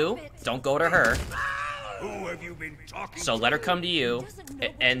come to you. Don't go to her. Who have you been talking So let her come to you.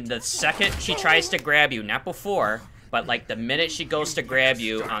 And the second she tries to grab you, not before, but like the minute she goes to grab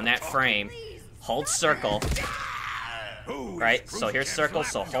you on that frame, hold circle. Right? So here's circle.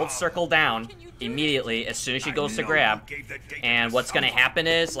 So hold circle down immediately as soon as she goes to grab. And what's gonna happen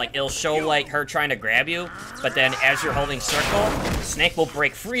is, like, it'll show like her trying to grab you, but then as you're holding circle, Snake will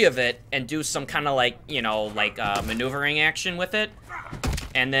break free of it and do some kind of like, you know, like maneuvering action with it,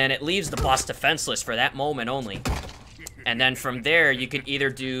 and then it leaves the boss defenseless for that moment only. And then from there you can either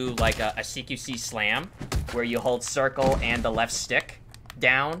do like a CQC slam where you hold circle and the left stick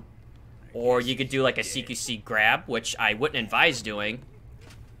down, or you could do like a CQC grab, which I wouldn't advise doing.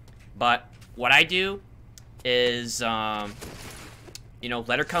 But what I do is, you know,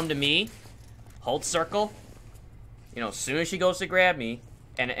 let her come to me, hold circle, you know, as soon as she goes to grab me,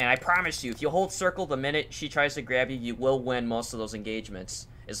 and I promise you, if you hold circle the minute she tries to grab you, you will win most of those engagements,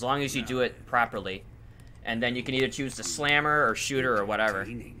 as long as you do it properly. And then you can either choose to slam her or shoot her or whatever.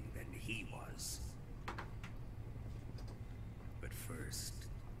 Than he was. But first,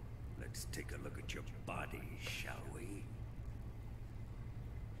 let's take a look at your body, shall we?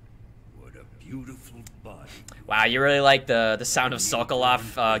 What a beautiful body. Wow, you really like the sound of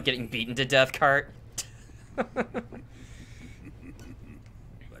Sokolov getting beaten to death, Cart? But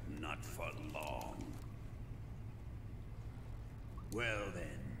not for long. Well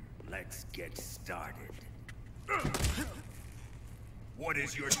then, let's get started. What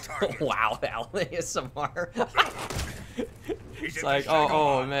is your target? Wow, ASMR. Is It's it like, the oh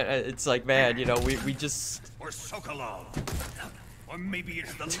Shagoman? man, it's like, man, you know, we just, Or Sokolov? Or maybe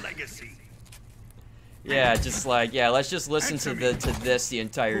it's the Legacy. yeah, just like, yeah, let's just listen to Answer me. this the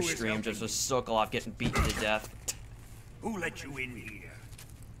entire Who is stream, helping just with Sokolov getting beaten to death. Who let you in here?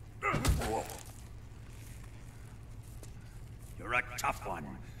 You're a tough one.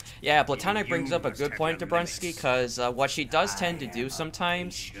 Yeah, Platonic brings up a must good have point, your Dabrunski, limits. because what she does tend to I do am a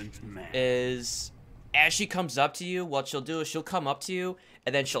sometimes patient man. is, as she comes up to you, what she'll do is she'll come up to you,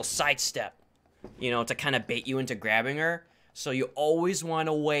 and then she'll sidestep, you know, to kind of bait you into grabbing her. So you always want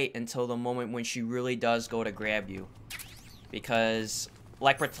to wait until the moment when she really does go to grab you. Because,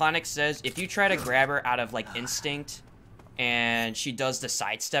 like Platonic says, if you try to grab her out of, like, instinct, and she does the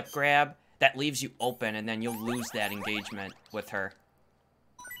sidestep grab, that leaves you open, and then you'll lose that engagement with her.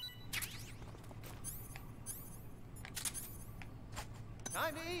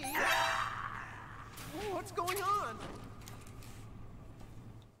 Time to eat. What's going on?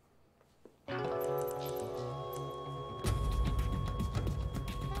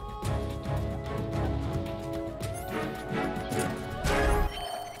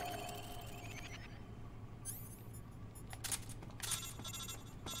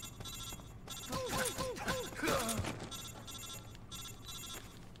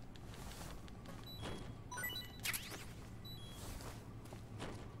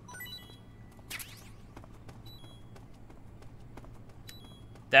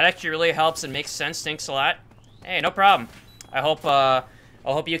 That actually really helps and makes sense. Thanks a lot. Hey, no problem. I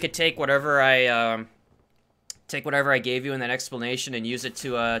hope you could take whatever I gave you in that explanation and use it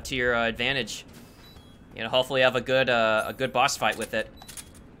to your advantage. You know, hopefully have a good boss fight with it.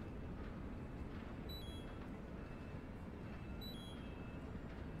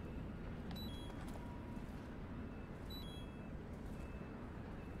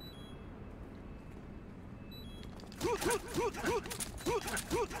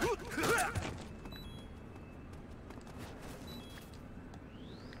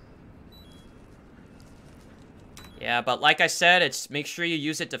 Yeah, but like I said, it's make sure you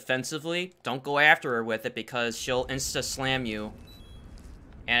use it defensively. Don't go after her with it because she'll insta-slam you.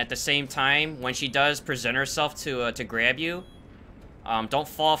 And at the same time, when she does present herself to grab you, don't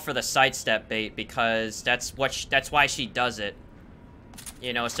fall for the sidestep bait because that's why she does it.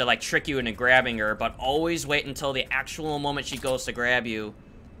 You know, it's to like trick you into grabbing her, but always wait until the actual moment she goes to grab you.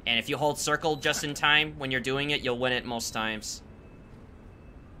 And if you hold circle just in time when you're doing it, you'll win it most times.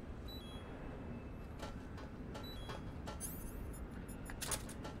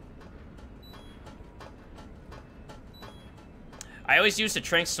 I always used a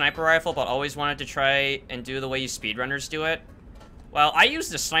Trank sniper rifle, but always wanted to try and do the way you speedrunners do it. Well, I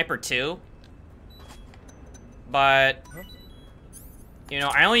used the sniper too, but you know,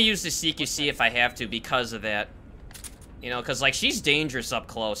 I only use the CQC if I have to because of that. You know, because like she's dangerous up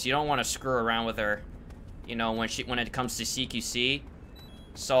close. You don't want to screw around with her. You know, when it comes to CQC.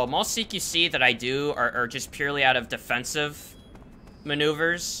 So most CQC that I do are just purely out of defensive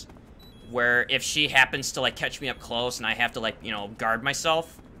maneuvers where if she happens to, like, catch me up close and I have to, like, you know, guard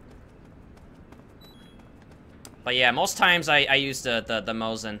myself. But yeah, most times I use the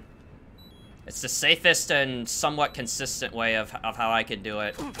Mosin. It's the safest and somewhat consistent way of how I could do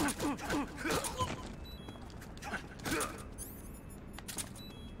it.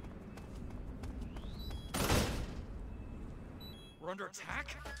 We're under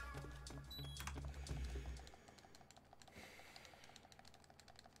attack?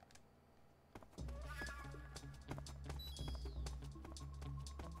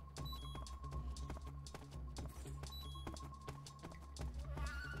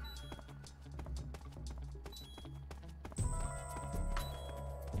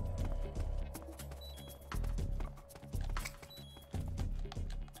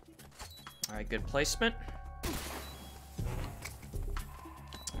 Alright, good placement.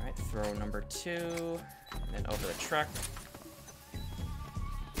 Alright, throw number 2, and then over the truck.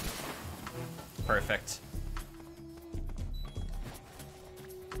 Perfect.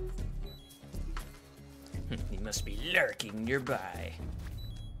 He must be lurking nearby.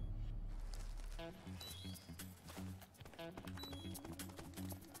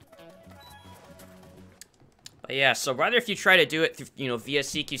 But yeah, so rather if you try to do it through, you know, via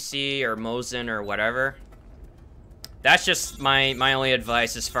CQC or Mosin or whatever, that's just my only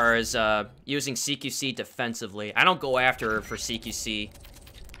advice as far as using CQC defensively. I don't go after her for CQC.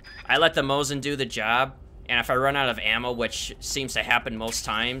 I let the Mosin do the job, and if I run out of ammo, which seems to happen most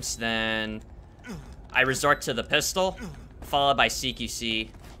times, then I resort to the pistol, followed by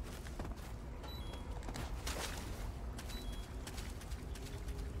CQC.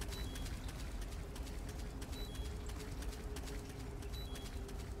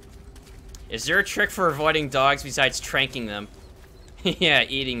 Is there a trick for avoiding dogs besides tranking them? Yeah,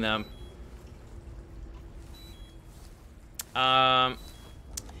 eating them. Yeah,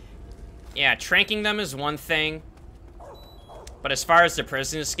 tranking them is one thing. But as far as the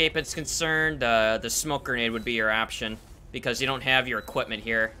prison escape is concerned, the smoke grenade would be your option. Because you don't have your equipment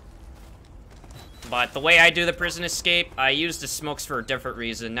here. But the way I do the prison escape, I use the smokes for a different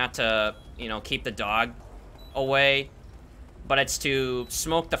reason. Not to, you know, keep the dog away. But it's to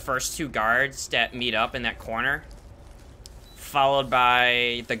smoke the first 2 guards that meet up in that corner. Followed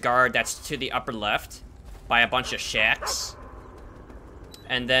by the guard that's to the upper left. By a bunch of shacks.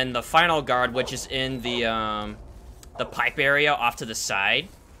 And then the final guard, which is in the pipe area off to the side.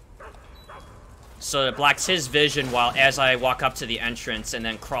 So it blocks his vision while as I walk up to the entrance and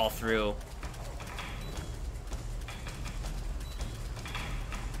then crawl through.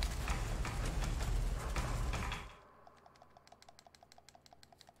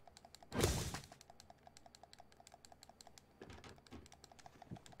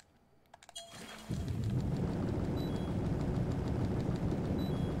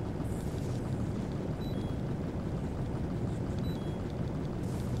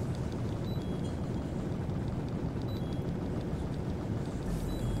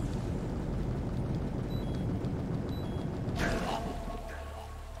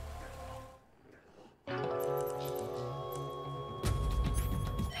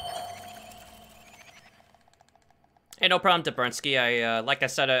 Hey, no problem, Dabrensky. Like I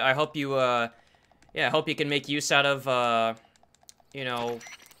said, I hope you, yeah, I hope you can make use out of, you know,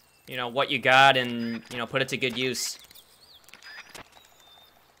 what you got and, you know, put it to good use.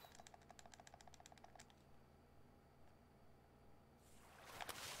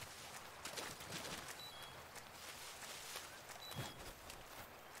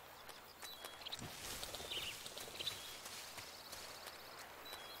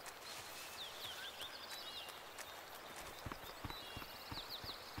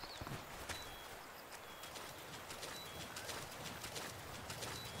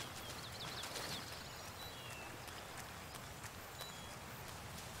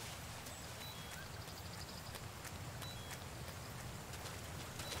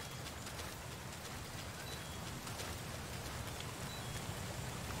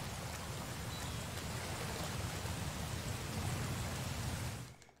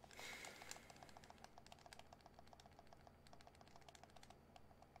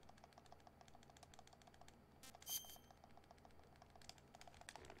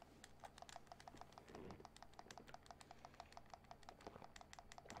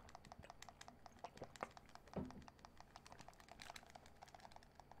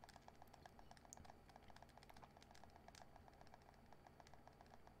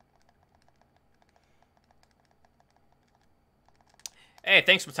 Hey,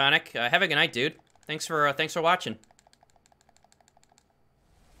 thanks, Platonic. Have a good night, dude. Thanks for watching.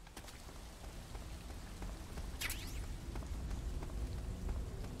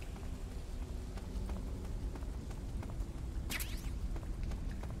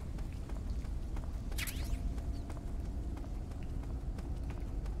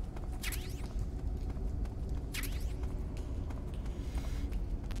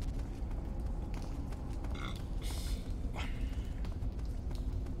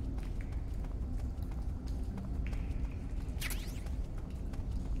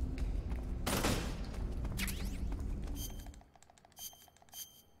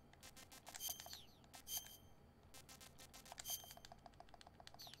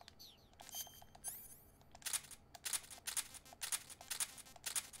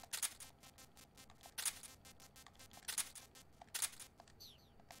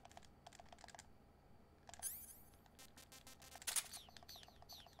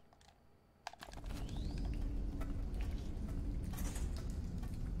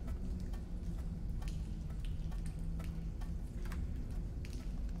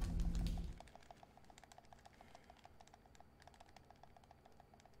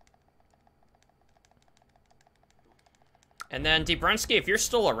 And then, Debrensky, if you're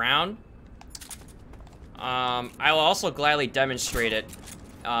still around, I will also gladly demonstrate it,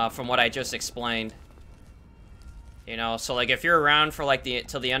 from what I just explained. You know, so, like, if you're around for, like,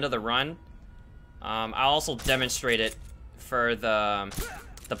 till the end of the run, I'll also demonstrate it for the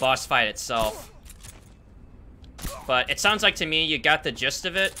boss fight itself. But it sounds like to me you got the gist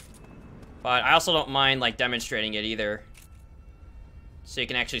of it, but I also don't mind, like, demonstrating it either. So you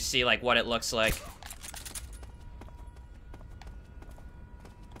can actually see, like, what it looks like.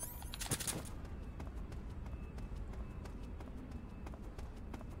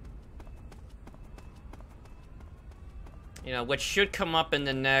 You know, which should come up in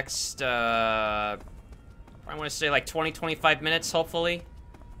the next, I want to say like 20-25 minutes, hopefully.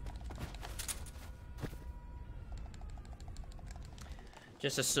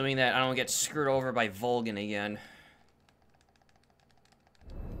 Just assuming that I don't get screwed over by Volgan again.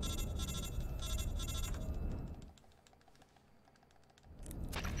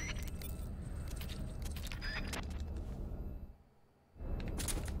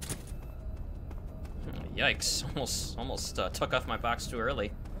 Yikes, almost took off my box too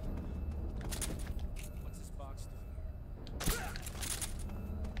early. What's this box doing?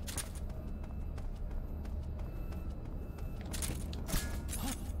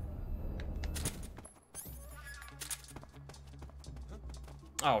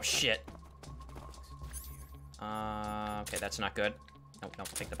 Oh, shit. Okay, that's not good. Nope,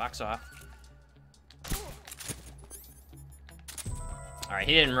 take the box off. Alright,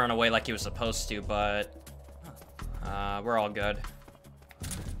 he didn't run away like he was supposed to, but we're all good.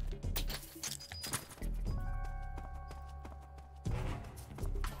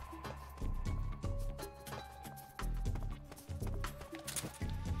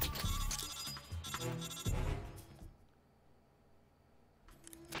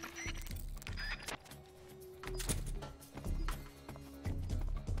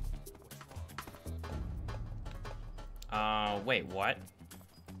 Wait, what?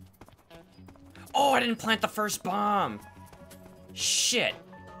 Oh, I didn't plant the first bomb! Shit!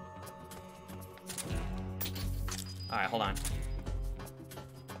 Alright, hold on.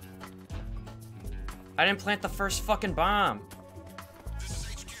 I didn't plant the first fucking bomb! This is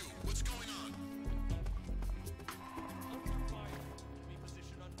HQ. What's going on?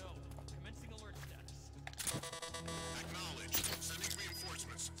 Position unknown. Commencing alert status. Acknowledge. Sending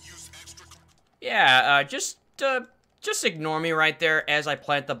reinforcements. Use extra... Yeah, just ignore me right there as I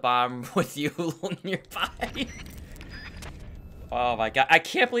plant the bomb with you nearby. Oh my god, I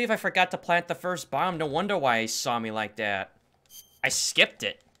can't believe I forgot to plant the first bomb. No wonder why he saw me like that. I skipped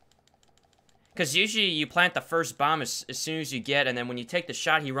it. Because usually you plant the first bomb as soon as you get, and then when you take the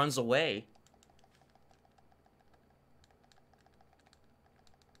shot, he runs away.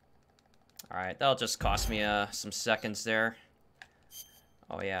 Alright, that'll just cost me some seconds there.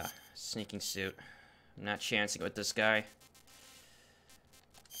 Oh yeah, sneaking suit. I'm not chancing with this guy.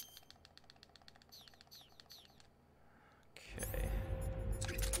 Okay.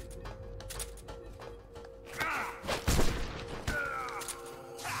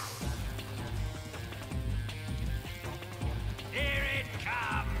 Here it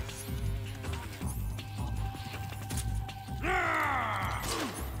comes!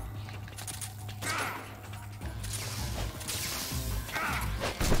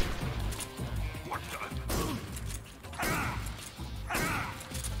 What the?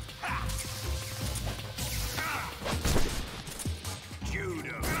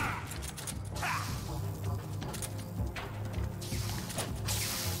 Judo!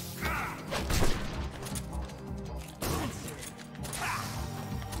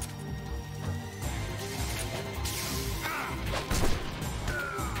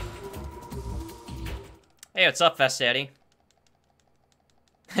 Hey, what's up, Fest Daddy?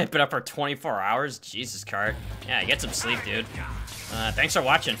 Been up for 24 hours? Jesus, Cart. Yeah, get some sleep, dude. Thanks for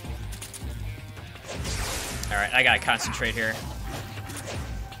watching. Alright, I gotta concentrate here.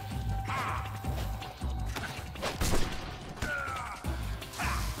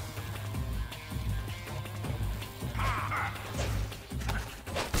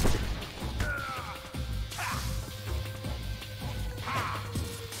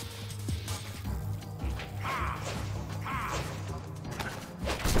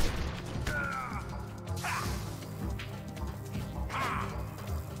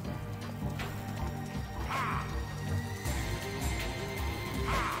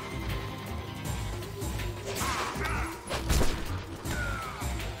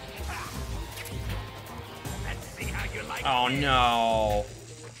 Oh no.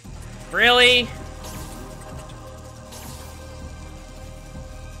 Really?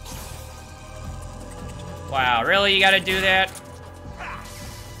 Wow, really? You gotta do that?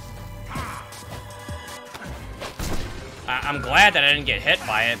 I'm glad that I didn't get hit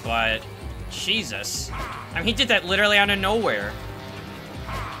by it, but... Jesus. I mean, he did that literally out of nowhere.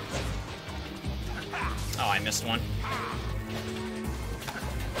 Oh, I missed one.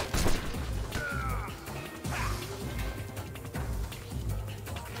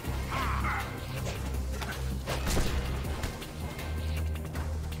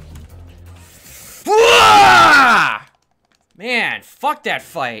 Man, fuck that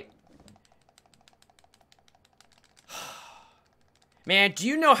fight. Man, do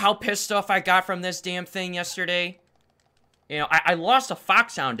you know how pissed off I got from this damn thing yesterday? You know, I lost a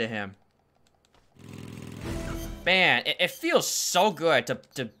FoxHound to him. Man, it feels so good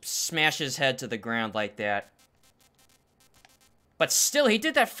to smash his head to the ground like that. But still, he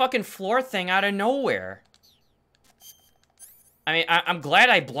did that fucking floor thing out of nowhere. I mean, I'm glad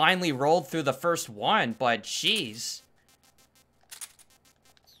I blindly rolled through the first one, but jeez.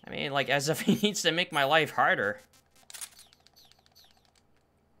 I mean, like, as if he needs to make my life harder.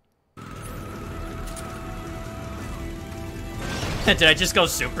 Did I just go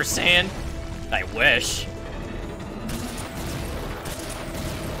Super Saiyan? I wish.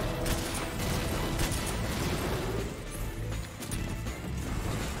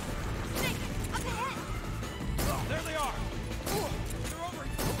 There they are. They're over.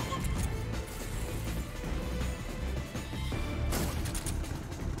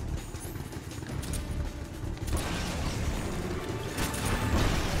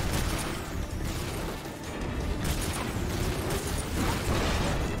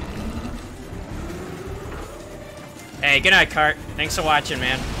 Hey, good night, Cart. Thanks for watching,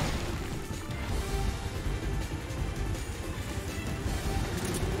 man.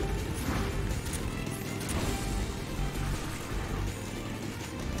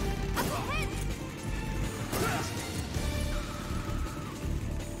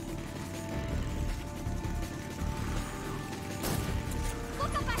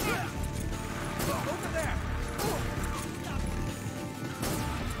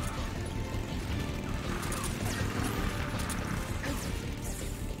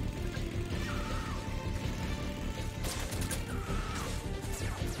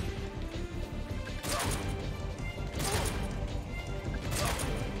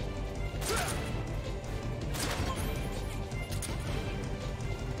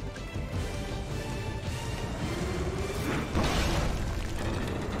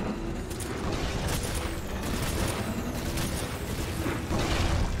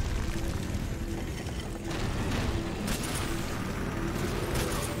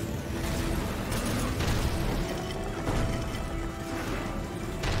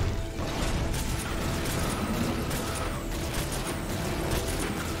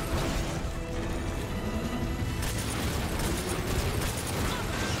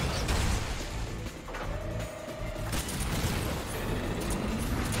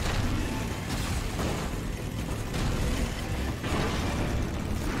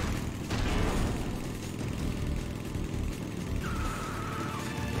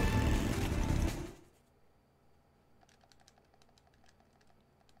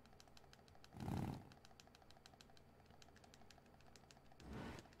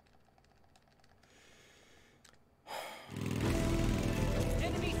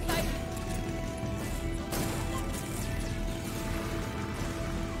 Enemy sighted.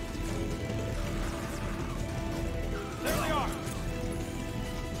 There they are.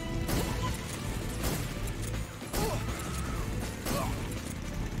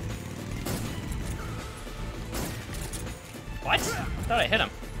 What? I thought I hit him.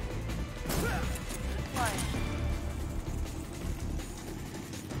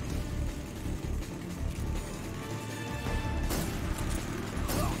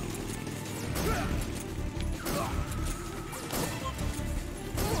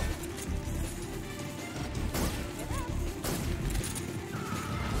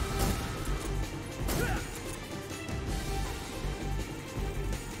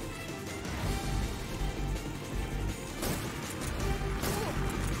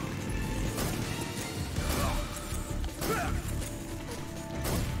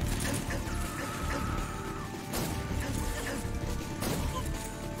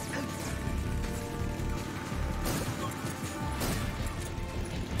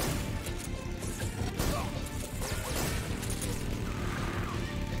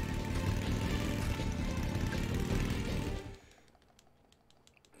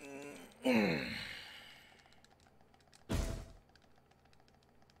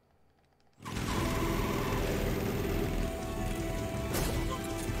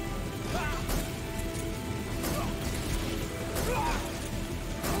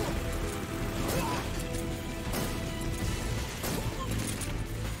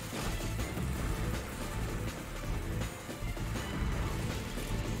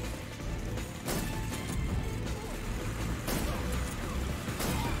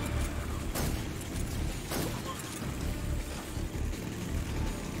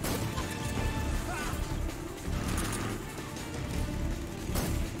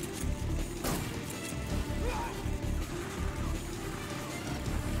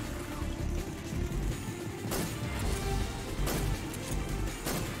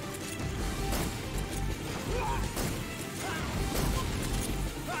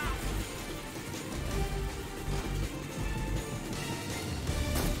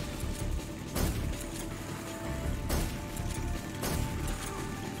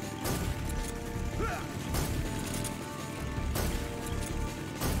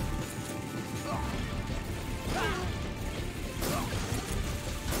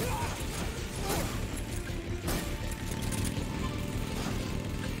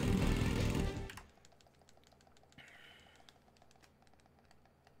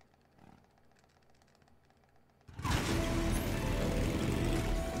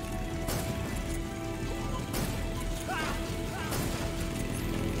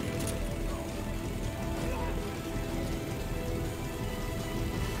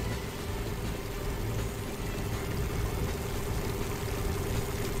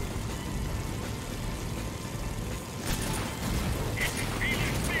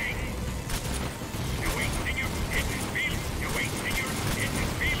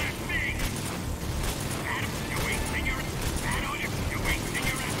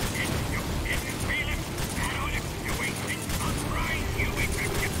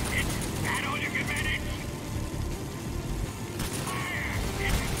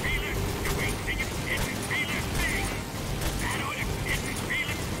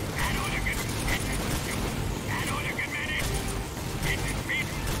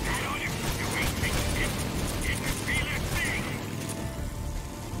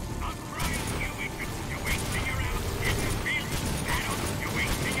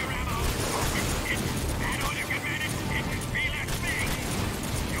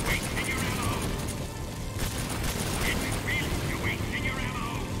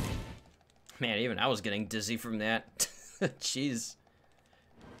 Man, even I was getting dizzy from that. Jeez.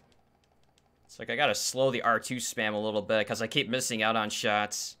 It's like I gotta slow the R2 spam a little bit because I keep missing out on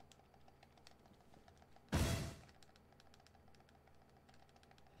shots.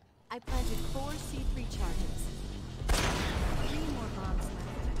 I planted 4 C3 charges. 3 more bombs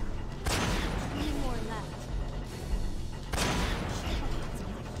left. 3 more left. It's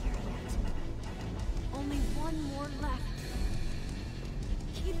not here yet. Only 1 more left.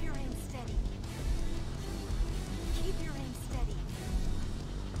 Keep your aim steady. Keep your aim steady.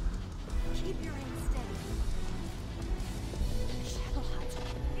 Keep your aim steady. Shadow Hut.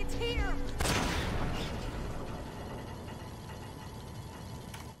 It's here!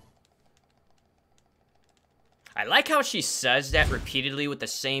 I like how she says that repeatedly with the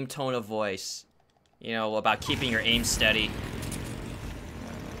same tone of voice. You know, about keeping your aim steady.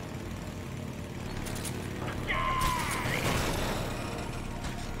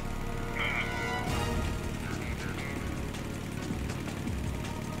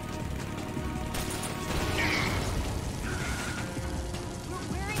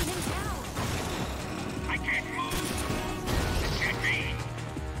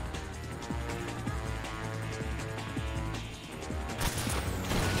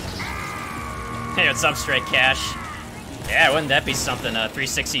 Hey, what's up, Straight Cash? Yeah, wouldn't that be something, a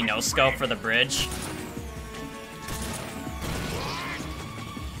 360 no-scope for the bridge?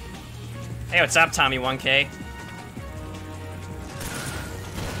 Hey, what's up, Tommy 1K?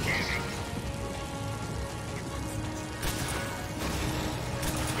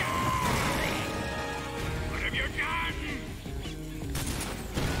 What have you done?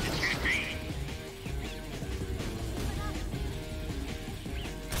 It can't be.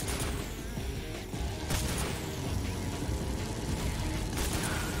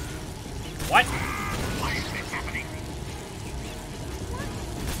 What? Why is this happening?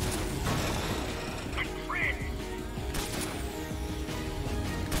 The grid.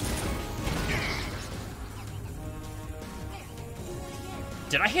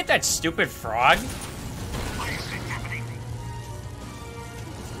 Did I hit that stupid frog? Why is this happening?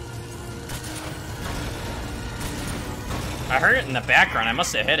 I heard it in the background. I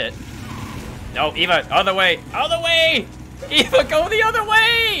must have hit it. No, Eva, other way. Other way! Eva, go the other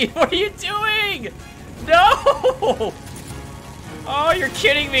way! What are you doing? No! Oh, you're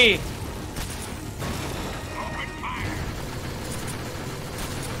kidding me. Open fire.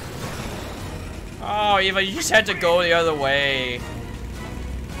 Oh, Eva, you just had to go the other way.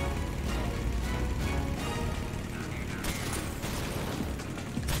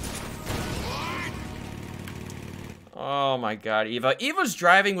 Oh my god, Eva. Eva's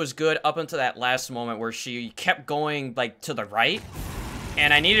driving was good up until that last moment where she kept going, like, to the right.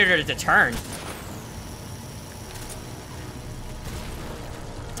 And I needed her to turn.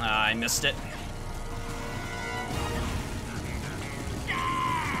 I missed it.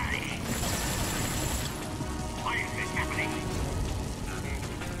 Why is this happening?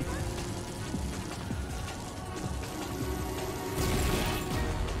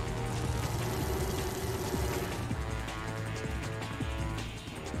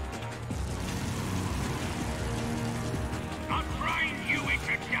 I'll grind you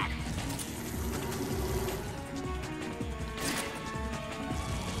into dust.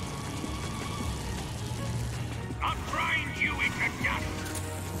 I'll grind you into dust.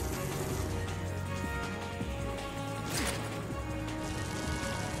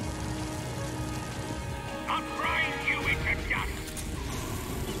 I'll grind you into dust.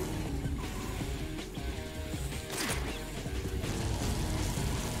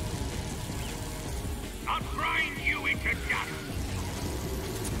 I'll grind you into dust.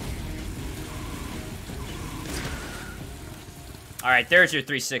 Alright, there's your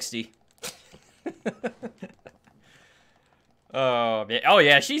 360. Oh, man. Oh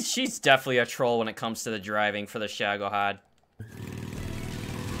yeah, she's definitely a troll when it comes to the driving for the Shagohod.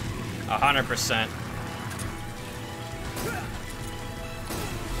 100%.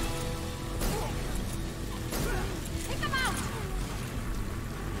 Take him out!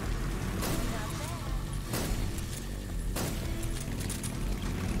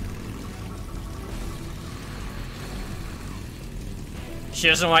 She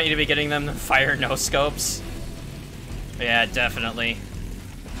doesn't want you to be getting them fire no scopes. Yeah, definitely.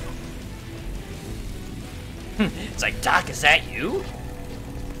 It's like, Doc, is that you?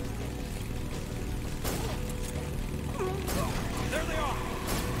 There they are!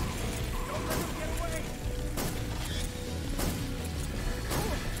 Don't let them get away!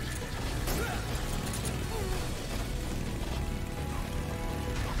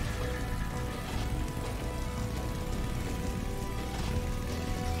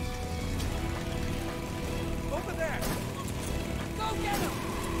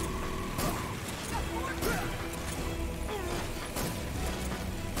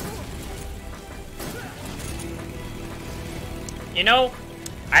 You know,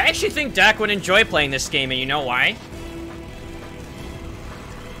 I actually think Dak would enjoy playing this game, and you know why?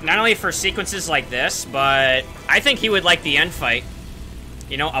 Not only for sequences like this, but I think he would like the end fight.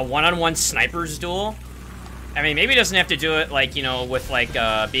 You know, a one-on-one sniper's duel. I mean, maybe he doesn't have to do it, like, you know, with, like,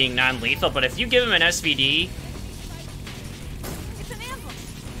 being non-lethal, but if you give him an SVD... It's an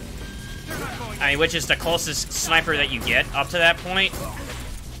ambush. I mean, which is the closest sniper that you get up to that point.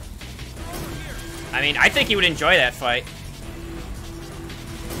 I mean, I think he would enjoy that fight.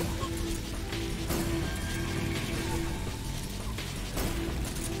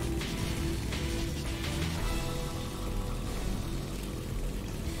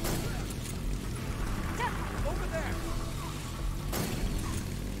 Over there.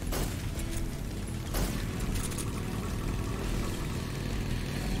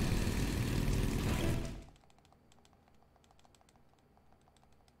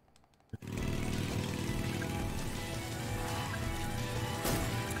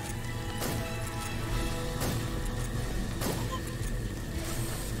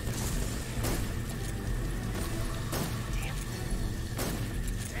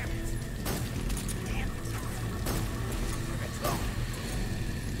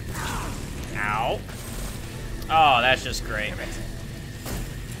 Ow. Oh, that's just great.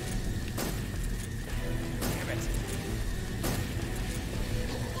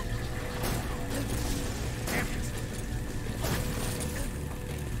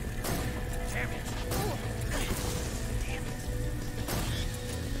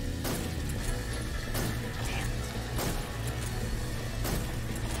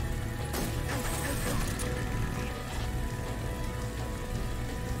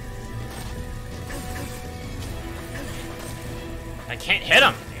 I can't hit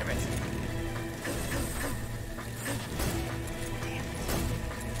him.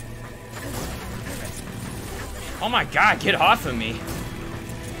 Oh my god, get off of me.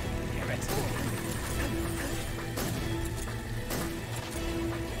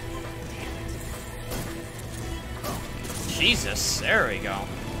 Jesus, there we go. Up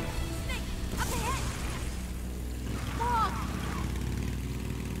ahead. Log.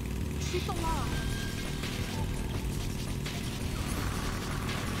 Shoot the log.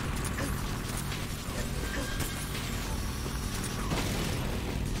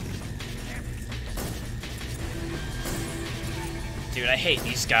 Dude, I hate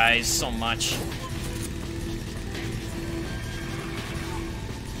these guys so much.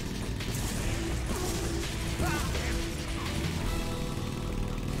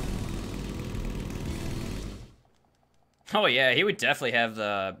 Oh yeah, he would definitely have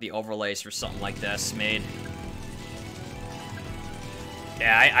the overlays for something like this made.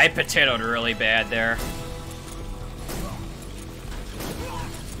 Yeah, I potatoed really bad there.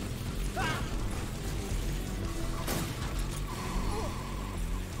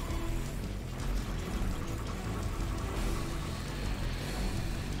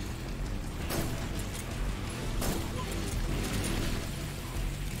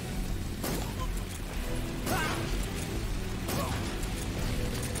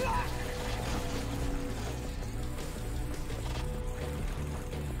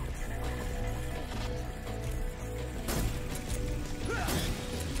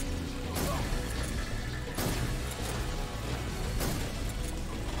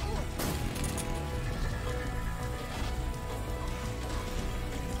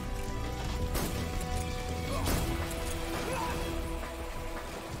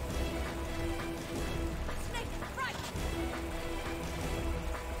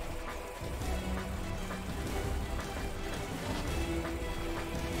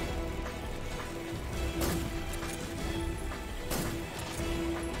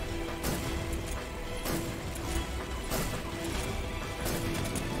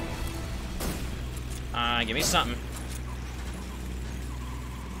 Give me something.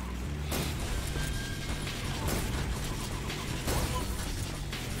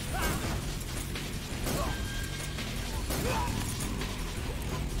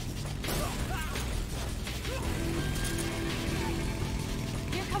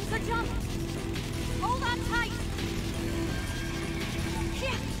 Here comes the jump. Hold on tight.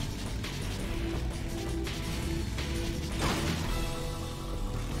 Shit.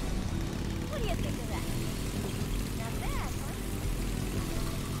 What do you think of that? Not bad, huh?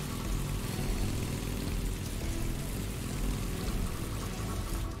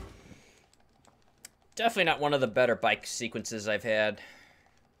 Definitely not one of the better bike sequences I've had.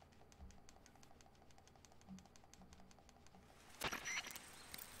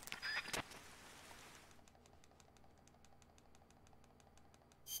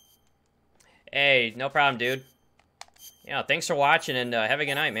 Hey, no problem, dude. Yeah, thanks for watching, and have a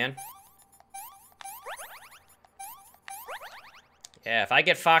good night, man. Yeah, if I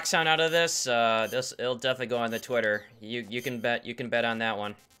get FoxHound out of this, it'll definitely go on the Twitter. You can bet on that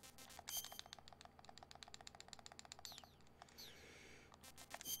one.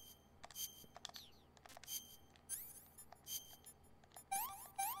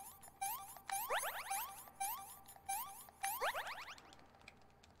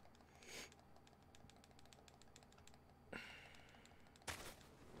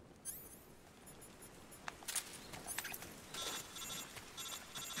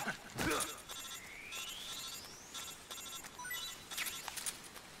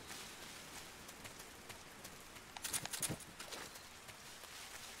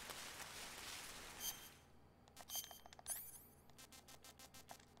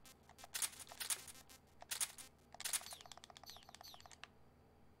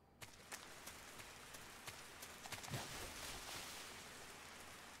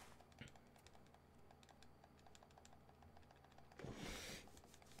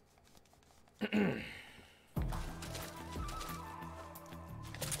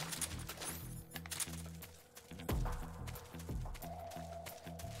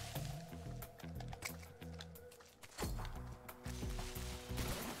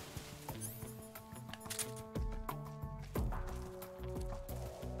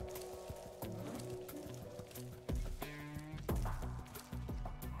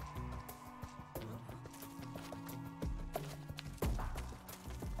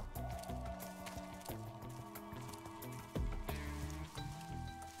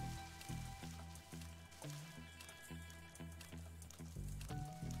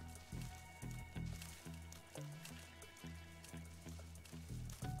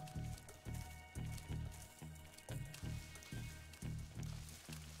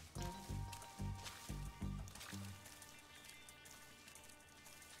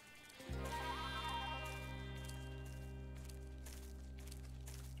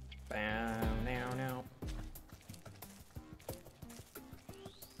 Now.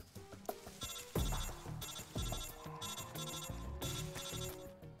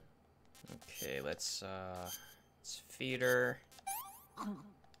 Okay, let's feed her.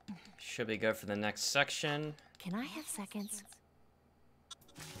 Should be good for the next section. Can I have seconds?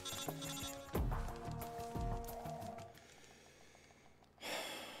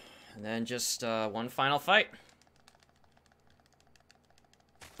 And then just one final fight.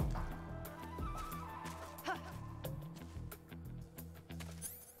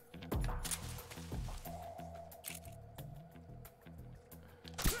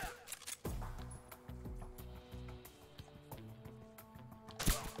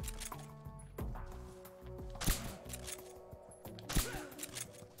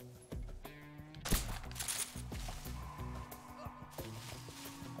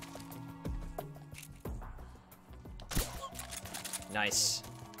 Nice.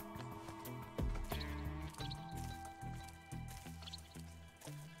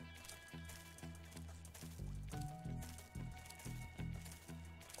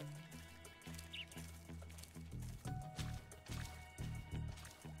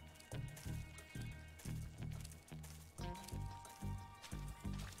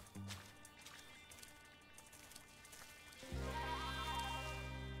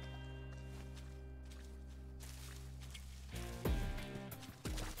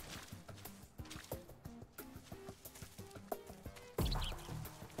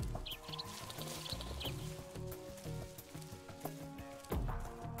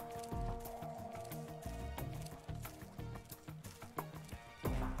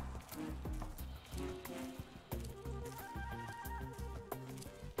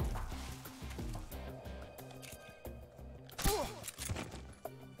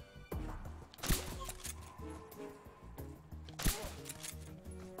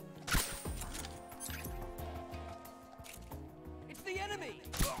 It's the enemy!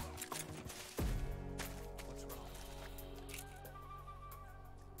 What's wrong?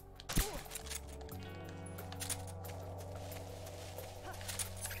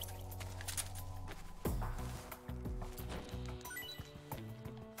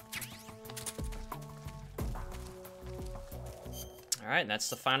 All right, that's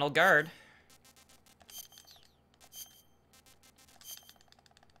the final guard.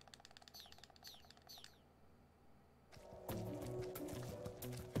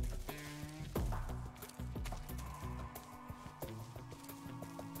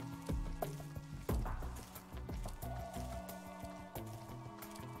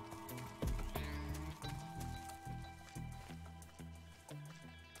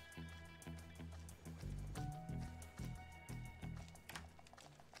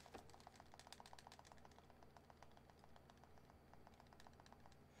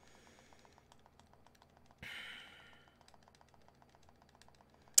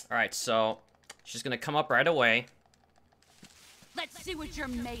 Alright, so she's gonna come up right away. Let's see what you're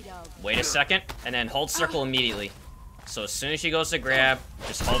made of. Wait a second, and then hold circle immediately. So as soon as she goes to grab,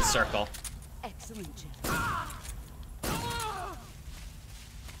 just hold circle. Excellent job.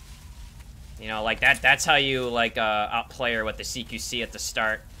 You know, like that's how you like outplay her with the CQC at the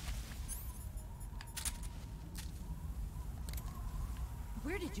start.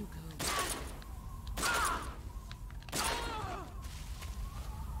 Where did you go?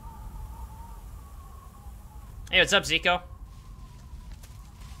 Hey, what's up, Zico?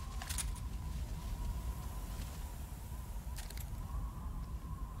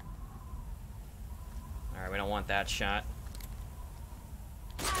 Alright, we don't want that shot.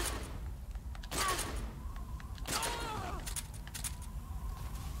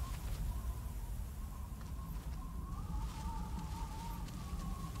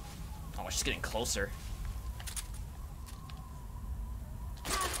 Oh, she's getting closer.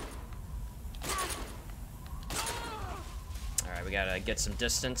 Alright, we gotta get some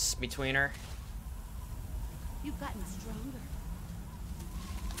distance between her. You've gotten stronger.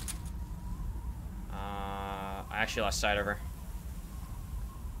 I actually lost sight of her.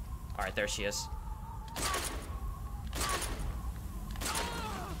 Alright, there she is.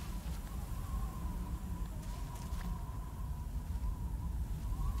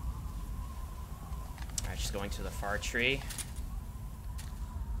 Alright, she's going to the far tree.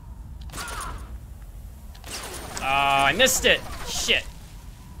 Oh, I missed it! Shit!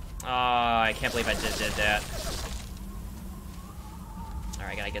 Oh, I can't believe I did that.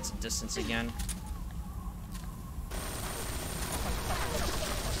 Alright, gotta get some distance again.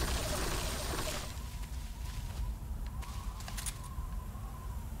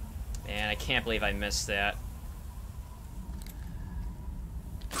 Man, I can't believe I missed that.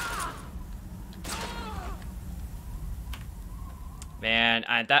 Man,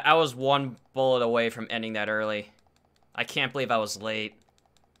 I was one bullet away from ending that early. I can't believe I was late.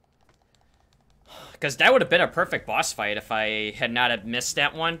 Because that would have been a perfect boss fight if I had not have missed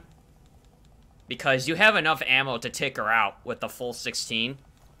that one. Because you have enough ammo to take her out with the full 16.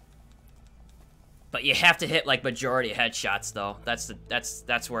 But you have to hit like majority of headshots though.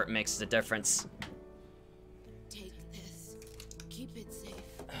 That's where it makes the difference. Take this. Keep it safe.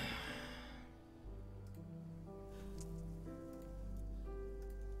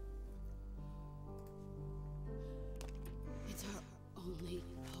 It's our only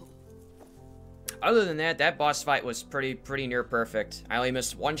hope. Other than that, that boss fight was pretty near perfect. I only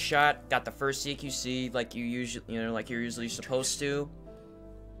missed one shot, got the first CQC like you usually, like you're usually supposed to.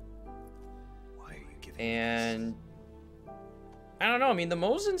 And I don't know, I mean, the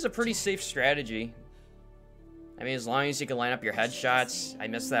Mosin's a pretty safe strategy. I mean, as long as you can line up your headshots. I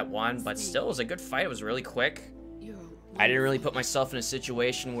missed that one, but still, it was a good fight. It was really quick. I didn't really put myself in a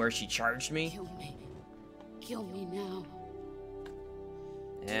situation where she charged me. Kill me. Kill me now.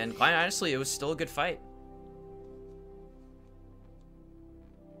 And quite honestly, it was still a good fight.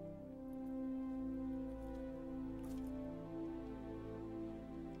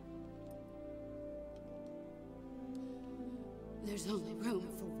 There's only room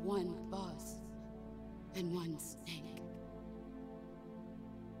for one boss and one snake.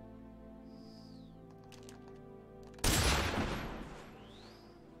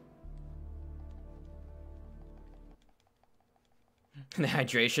 The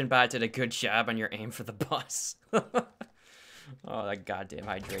hydration bot did a good job on your aim for the boss. Oh, that goddamn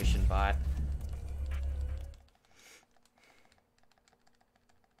hydration bot.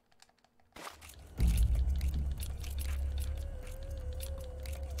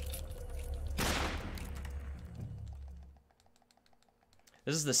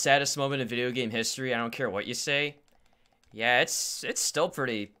 This is the saddest moment in video game history. I don't care what you say. Yeah, it's still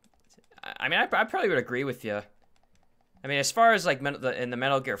pretty... I mean, I probably would agree with you. I mean, as far as, like, in the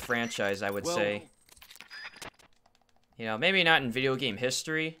Metal Gear franchise, I would say... You know, maybe not in video game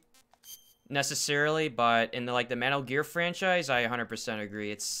history, necessarily, but in, the Metal Gear franchise, I 100%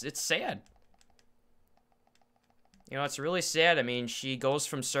 agree. It's sad. You know, it's really sad. I mean, she goes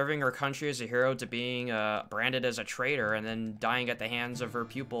from serving her country as a hero to being branded as a traitor and then dying at the hands of her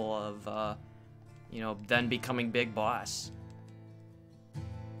pupil of, you know, then becoming Big Boss.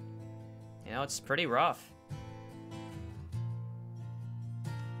 You know, it's pretty rough.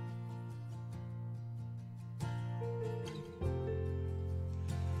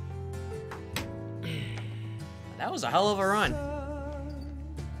 That was a hell of a run.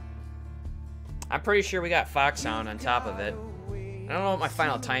 I'm pretty sure we got FoxHound on top of it. I don't know what my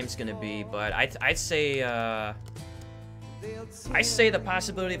final time's gonna be, but I'd say I say the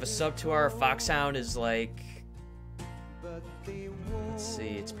possibility of a sub 2 hour FoxHound is like, let's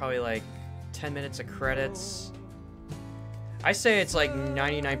see, It's probably like 10 minutes of credits. I say it's like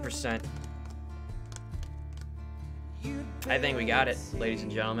 99%. I think we got it, ladies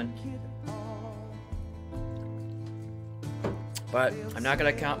and gentlemen. But I'm not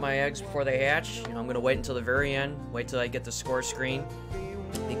gonna count my eggs before they hatch. You know, I'm gonna wait until the very end. Wait till I get the score screen,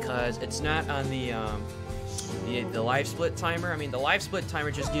 because it's not on the live split timer. I mean, the live split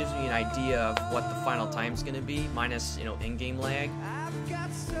timer just gives me an idea of what the final time's gonna be, minus, you know, in-game lag.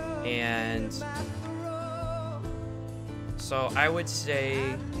 And so I would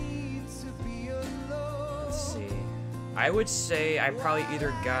say, let's see, I would say I probably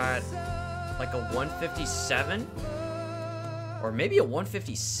either got like a 157 or maybe a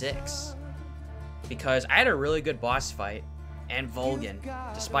 156, because I had a really good boss fight, and Vulcan,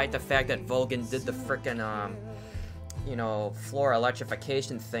 despite the fact that Vulcan did the frickin' you know, floor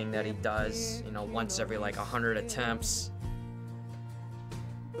electrification thing that he does, you know, once every like 100 attempts.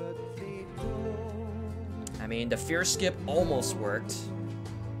 I mean, the fear skip almost worked,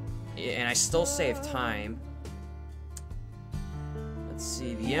 and I still saved time. Let's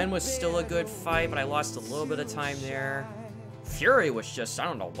see, the end was still a good fight, but I lost a little bit of time there. Fury was just, I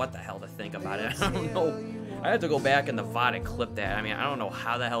don't know what the hell to think about it. I don't know. I had to go back in the VOD and clip that. I mean, I don't know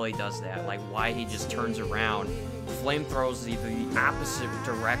how the hell he does that. Like, why he just turns around, flame throws the opposite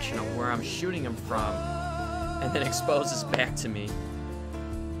direction of where I'm shooting him from, and then exposes back to me.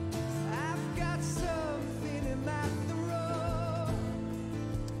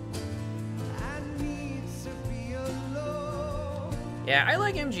 Yeah, I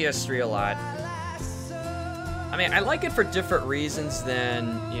like MGS3 a lot. I mean, I like it for different reasons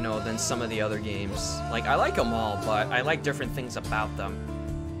than, you know, than some of the other games. Like, I like them all, but I like different things about them.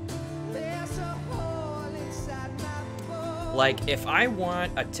 Like, if I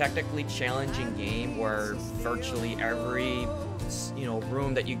want a technically challenging game where virtually every, you know,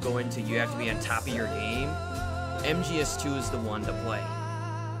 room that you go into, you have to be on top of your game, MGS2 is the one to play.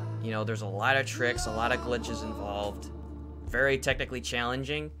 You know, there's a lot of tricks, a lot of glitches involved. Very technically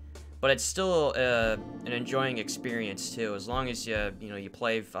challenging, but it's still an enjoying experience too, as long as you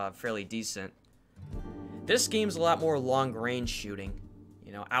play fairly decent. This game's a lot more long-range shooting,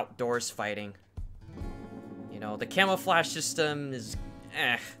 you know, outdoors fighting. You know, the camouflage system is,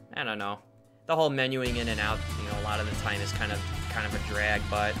 I don't know. The whole menuing in and out, you know, a lot of the time is kind of a drag,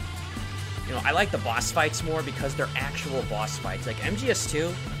 but you know, I like the boss fights more because they're actual boss fights. Like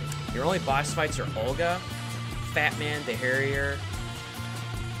MGS2, your only boss fights are Olga, Fat Man, the Harrier,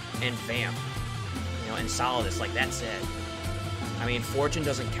 and Vamp. You know, and Solidus, like, that's it. I mean, Fortune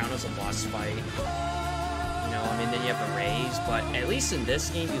doesn't count as a boss fight. You know, I mean, then you have the Rays, but at least in this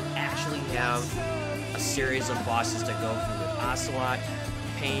game, you actually have a series of bosses to go through with Ocelot,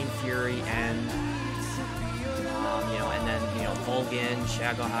 Pain, Fury, and, you know, and then, you know, Vulcan,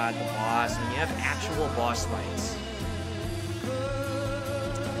 Shagohod, the boss, and you have actual boss fights.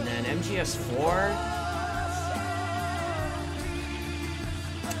 And then MGS4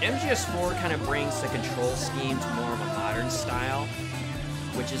 kind of brings the control scheme to more of a modern style,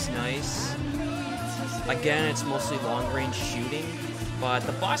 which is nice. Again, it's mostly long-range shooting, but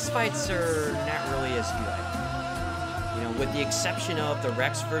the boss fights are not really as good. You know, with the exception of the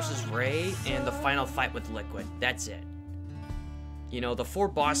Rex versus Ray and the final fight with Liquid. That's it. You know, the 4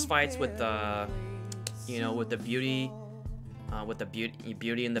 boss fights with the, you know, with the Beauty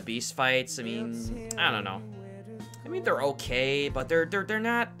and the Beast fights, I mean, I don't know. I mean, they're okay, but they're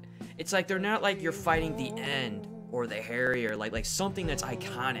not, it's like they're not like you're fighting the End or the Harrier, like something that's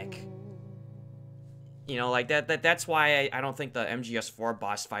iconic. You know, like that's why I don't think the MGS4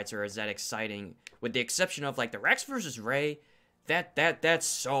 boss fights are as that exciting, with the exception of like the Rex versus Ray. That's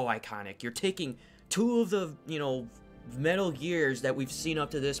so iconic. You're taking 2 of the, you know, Metal Gears that we've seen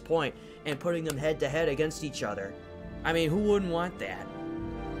up to this point and putting them head to head against each other. I mean, who wouldn't want that?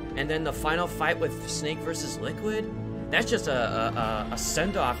 And then the final fight with Snake versus Liquid, that's just a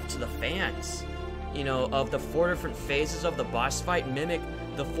send-off to the fans. You know, of the 4 different phases of the boss fight mimic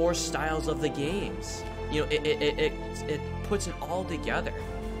the 4 styles of the games. You know, it puts it all together.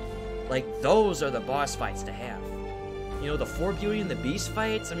 Like, those are the boss fights to have. You know, the 4 Beauty and the Beast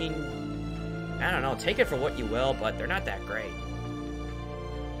fights, I mean, I don't know, take it for what you will, but they're not that great.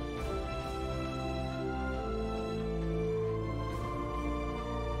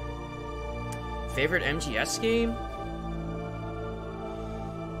 Favorite MGS game?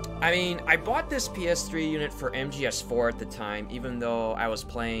 I mean, I bought this PS3 unit for MGS4 at the time, even though I was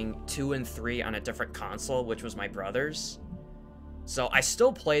playing 2 and 3 on a different console, which was my brother's. So I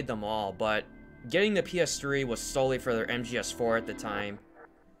still played them all, but getting the PS3 was solely for their MGS4 at the time.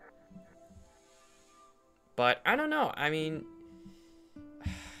 But I don't know, I mean,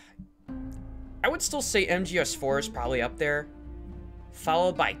 I would still say MGS4 is probably up there,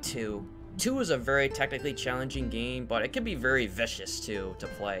 followed by 2. 2 is a very technically challenging game, but it can be very vicious too to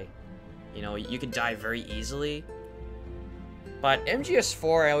play. You know, you can die very easily. But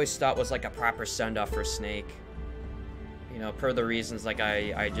MGS4 I always thought was like a proper send-off for Snake. You know, per the reasons like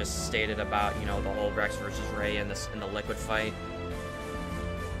I just stated about, you know, the whole Rex versus Ray in the liquid fight.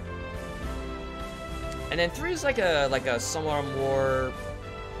 And then 3 is like a somewhat more...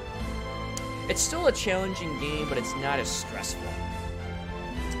 It's still a challenging game, but it's not as stressful.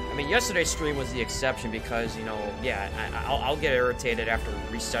 I mean, yesterday's stream was the exception because, you know, yeah, I'll get irritated after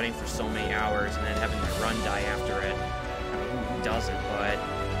resetting for so many hours and then having my run die after it. I mean, who doesn't? But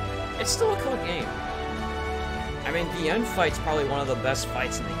it's still a cool game. I mean, the end fight's probably one of the best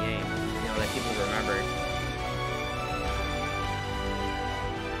fights in the game, you know, that people remember.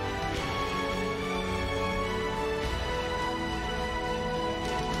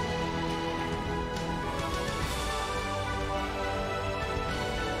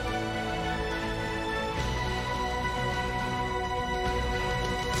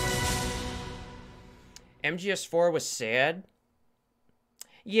 MGS4 was sad.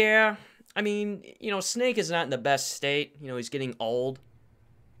 Yeah, I mean, you know, Snake is not in the best state. You know, he's getting old.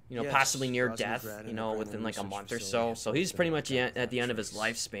 You know, possibly near death, you know, within like a month or so. So he's pretty much at the end of his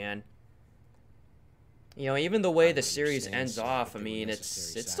lifespan. You know, even the way the series ends off, I mean, it's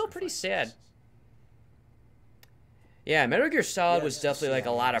still pretty sad. Yeah, Metal Gear Solid was definitely like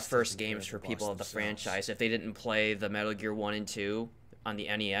a lot of first games for people of the franchise if they didn't play the Metal Gear 1 and 2 on the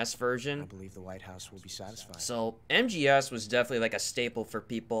NES version. I believe the White House will be satisfied. So MGS was definitely like a staple for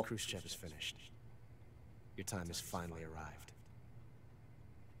people. Khrushchev is finished. Your time has finally arrived.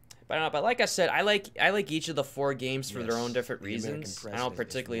 But like I said, I like each of the 4 games for their own different reasons. I don't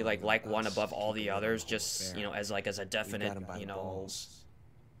particularly like one above all the others, just, you know, as a definite, you know,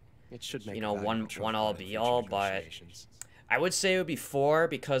 It should make one all be all. But I would say it would be 4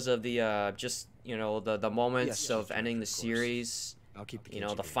 because of the just, you know, the moments of ending the series. I'll keep the you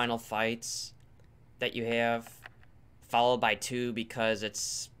know, the final fights that you have, followed by 2 because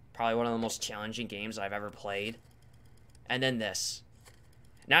it's probably one of the most challenging games I've ever played. And then this.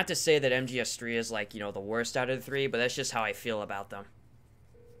 Not to say that MGS3 is like, you know, the worst out of the 3, but that's just how I feel about them.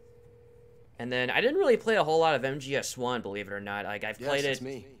 And then I didn't really play a whole lot of MGS1, believe it or not. Like, I've played it,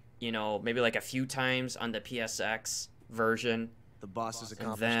 you know, maybe like a few times on the PSX version. The boss has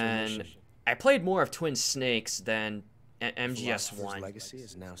accomplished and then I played more of Twin Snakes than MGS1. Legacy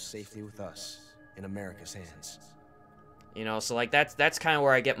is now safely with us in America's hands. You know, so like that's kind of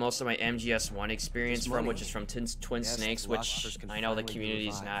where I get most of my MGS1 experience from, which is from Twin Snakes, which I know the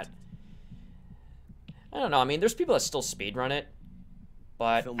community's not. I don't know. I mean, there's people that still speedrun it,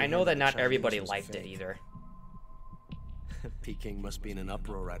 but I know that not everybody liked it either. Peking must be in an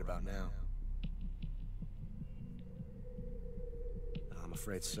uproar right about now. I'm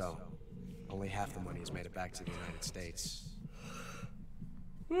afraid so. Only half the money has made it back to the United States.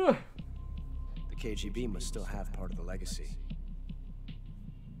 The KGB must still have part of the legacy.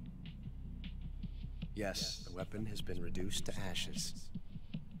 Yes, the weapon has been reduced to ashes.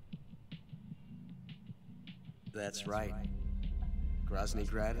 That's right. Grozny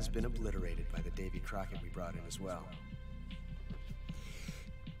Grad has been obliterated by the Davy Crockett we brought in as well.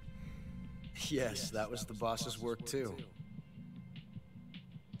 Yes, that was the boss's work too.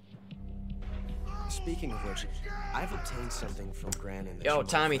 Speaking of which, I've obtained something from Granin. Yo,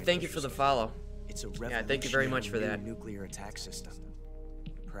 Tommy, thank you for the follow. It's a yeah, thank you very much for that. Nuclear attack system.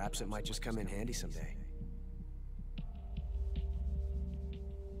 Perhaps it might just come in handy someday.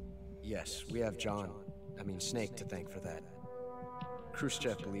 Yes, we have Snake to thank for that.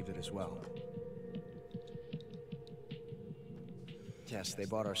 Khrushchev believed it as well. Yes, they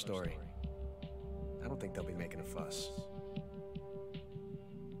bought our story. I don't think they'll be making a fuss.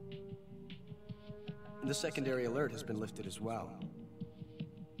 The secondary alert has been lifted as well.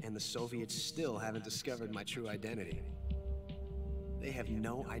 And the Soviets still haven't discovered my true identity. They have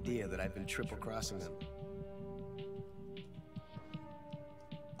no idea that I've been triple-crossing them.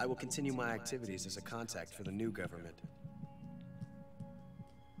 I will continue my activities as a contact for the new government.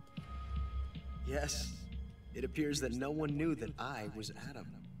 Yes, it appears that no one knew that I was Adam.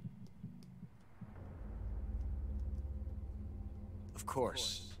 Of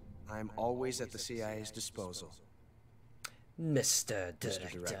course, I am always at the CIA's disposal. Mr.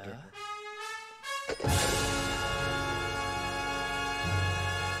 Director.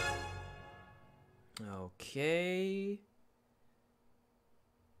 Okay.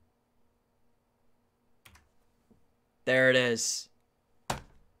 There it is.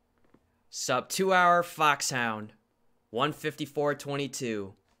 Sub 2 hour FoxHound.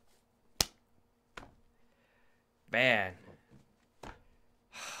 154.22. Man.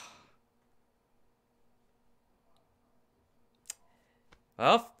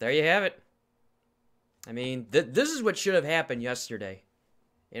 Well, there you have it. I mean, this is what should have happened yesterday.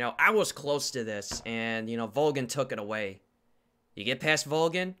 You know, I was close to this, and, you know, Volgan took it away. You get past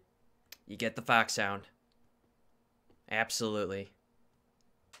Volgan, you get the FoxHound. Absolutely.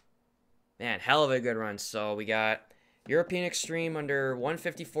 Man, hell of a good run. So we got European Extreme under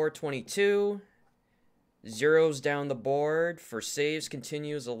 154.22. Zeros down the board for saves,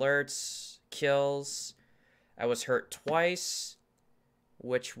 continues, alerts, kills. I was hurt twice,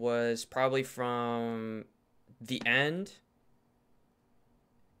 which was probably from the end.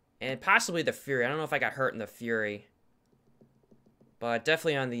 And possibly the Fury. I don't know if I got hurt in the Fury. But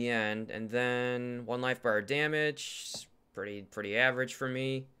definitely on the end. And then 1 life bar damage. Pretty average for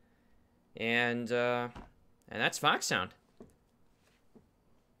me. And that's FoxHound.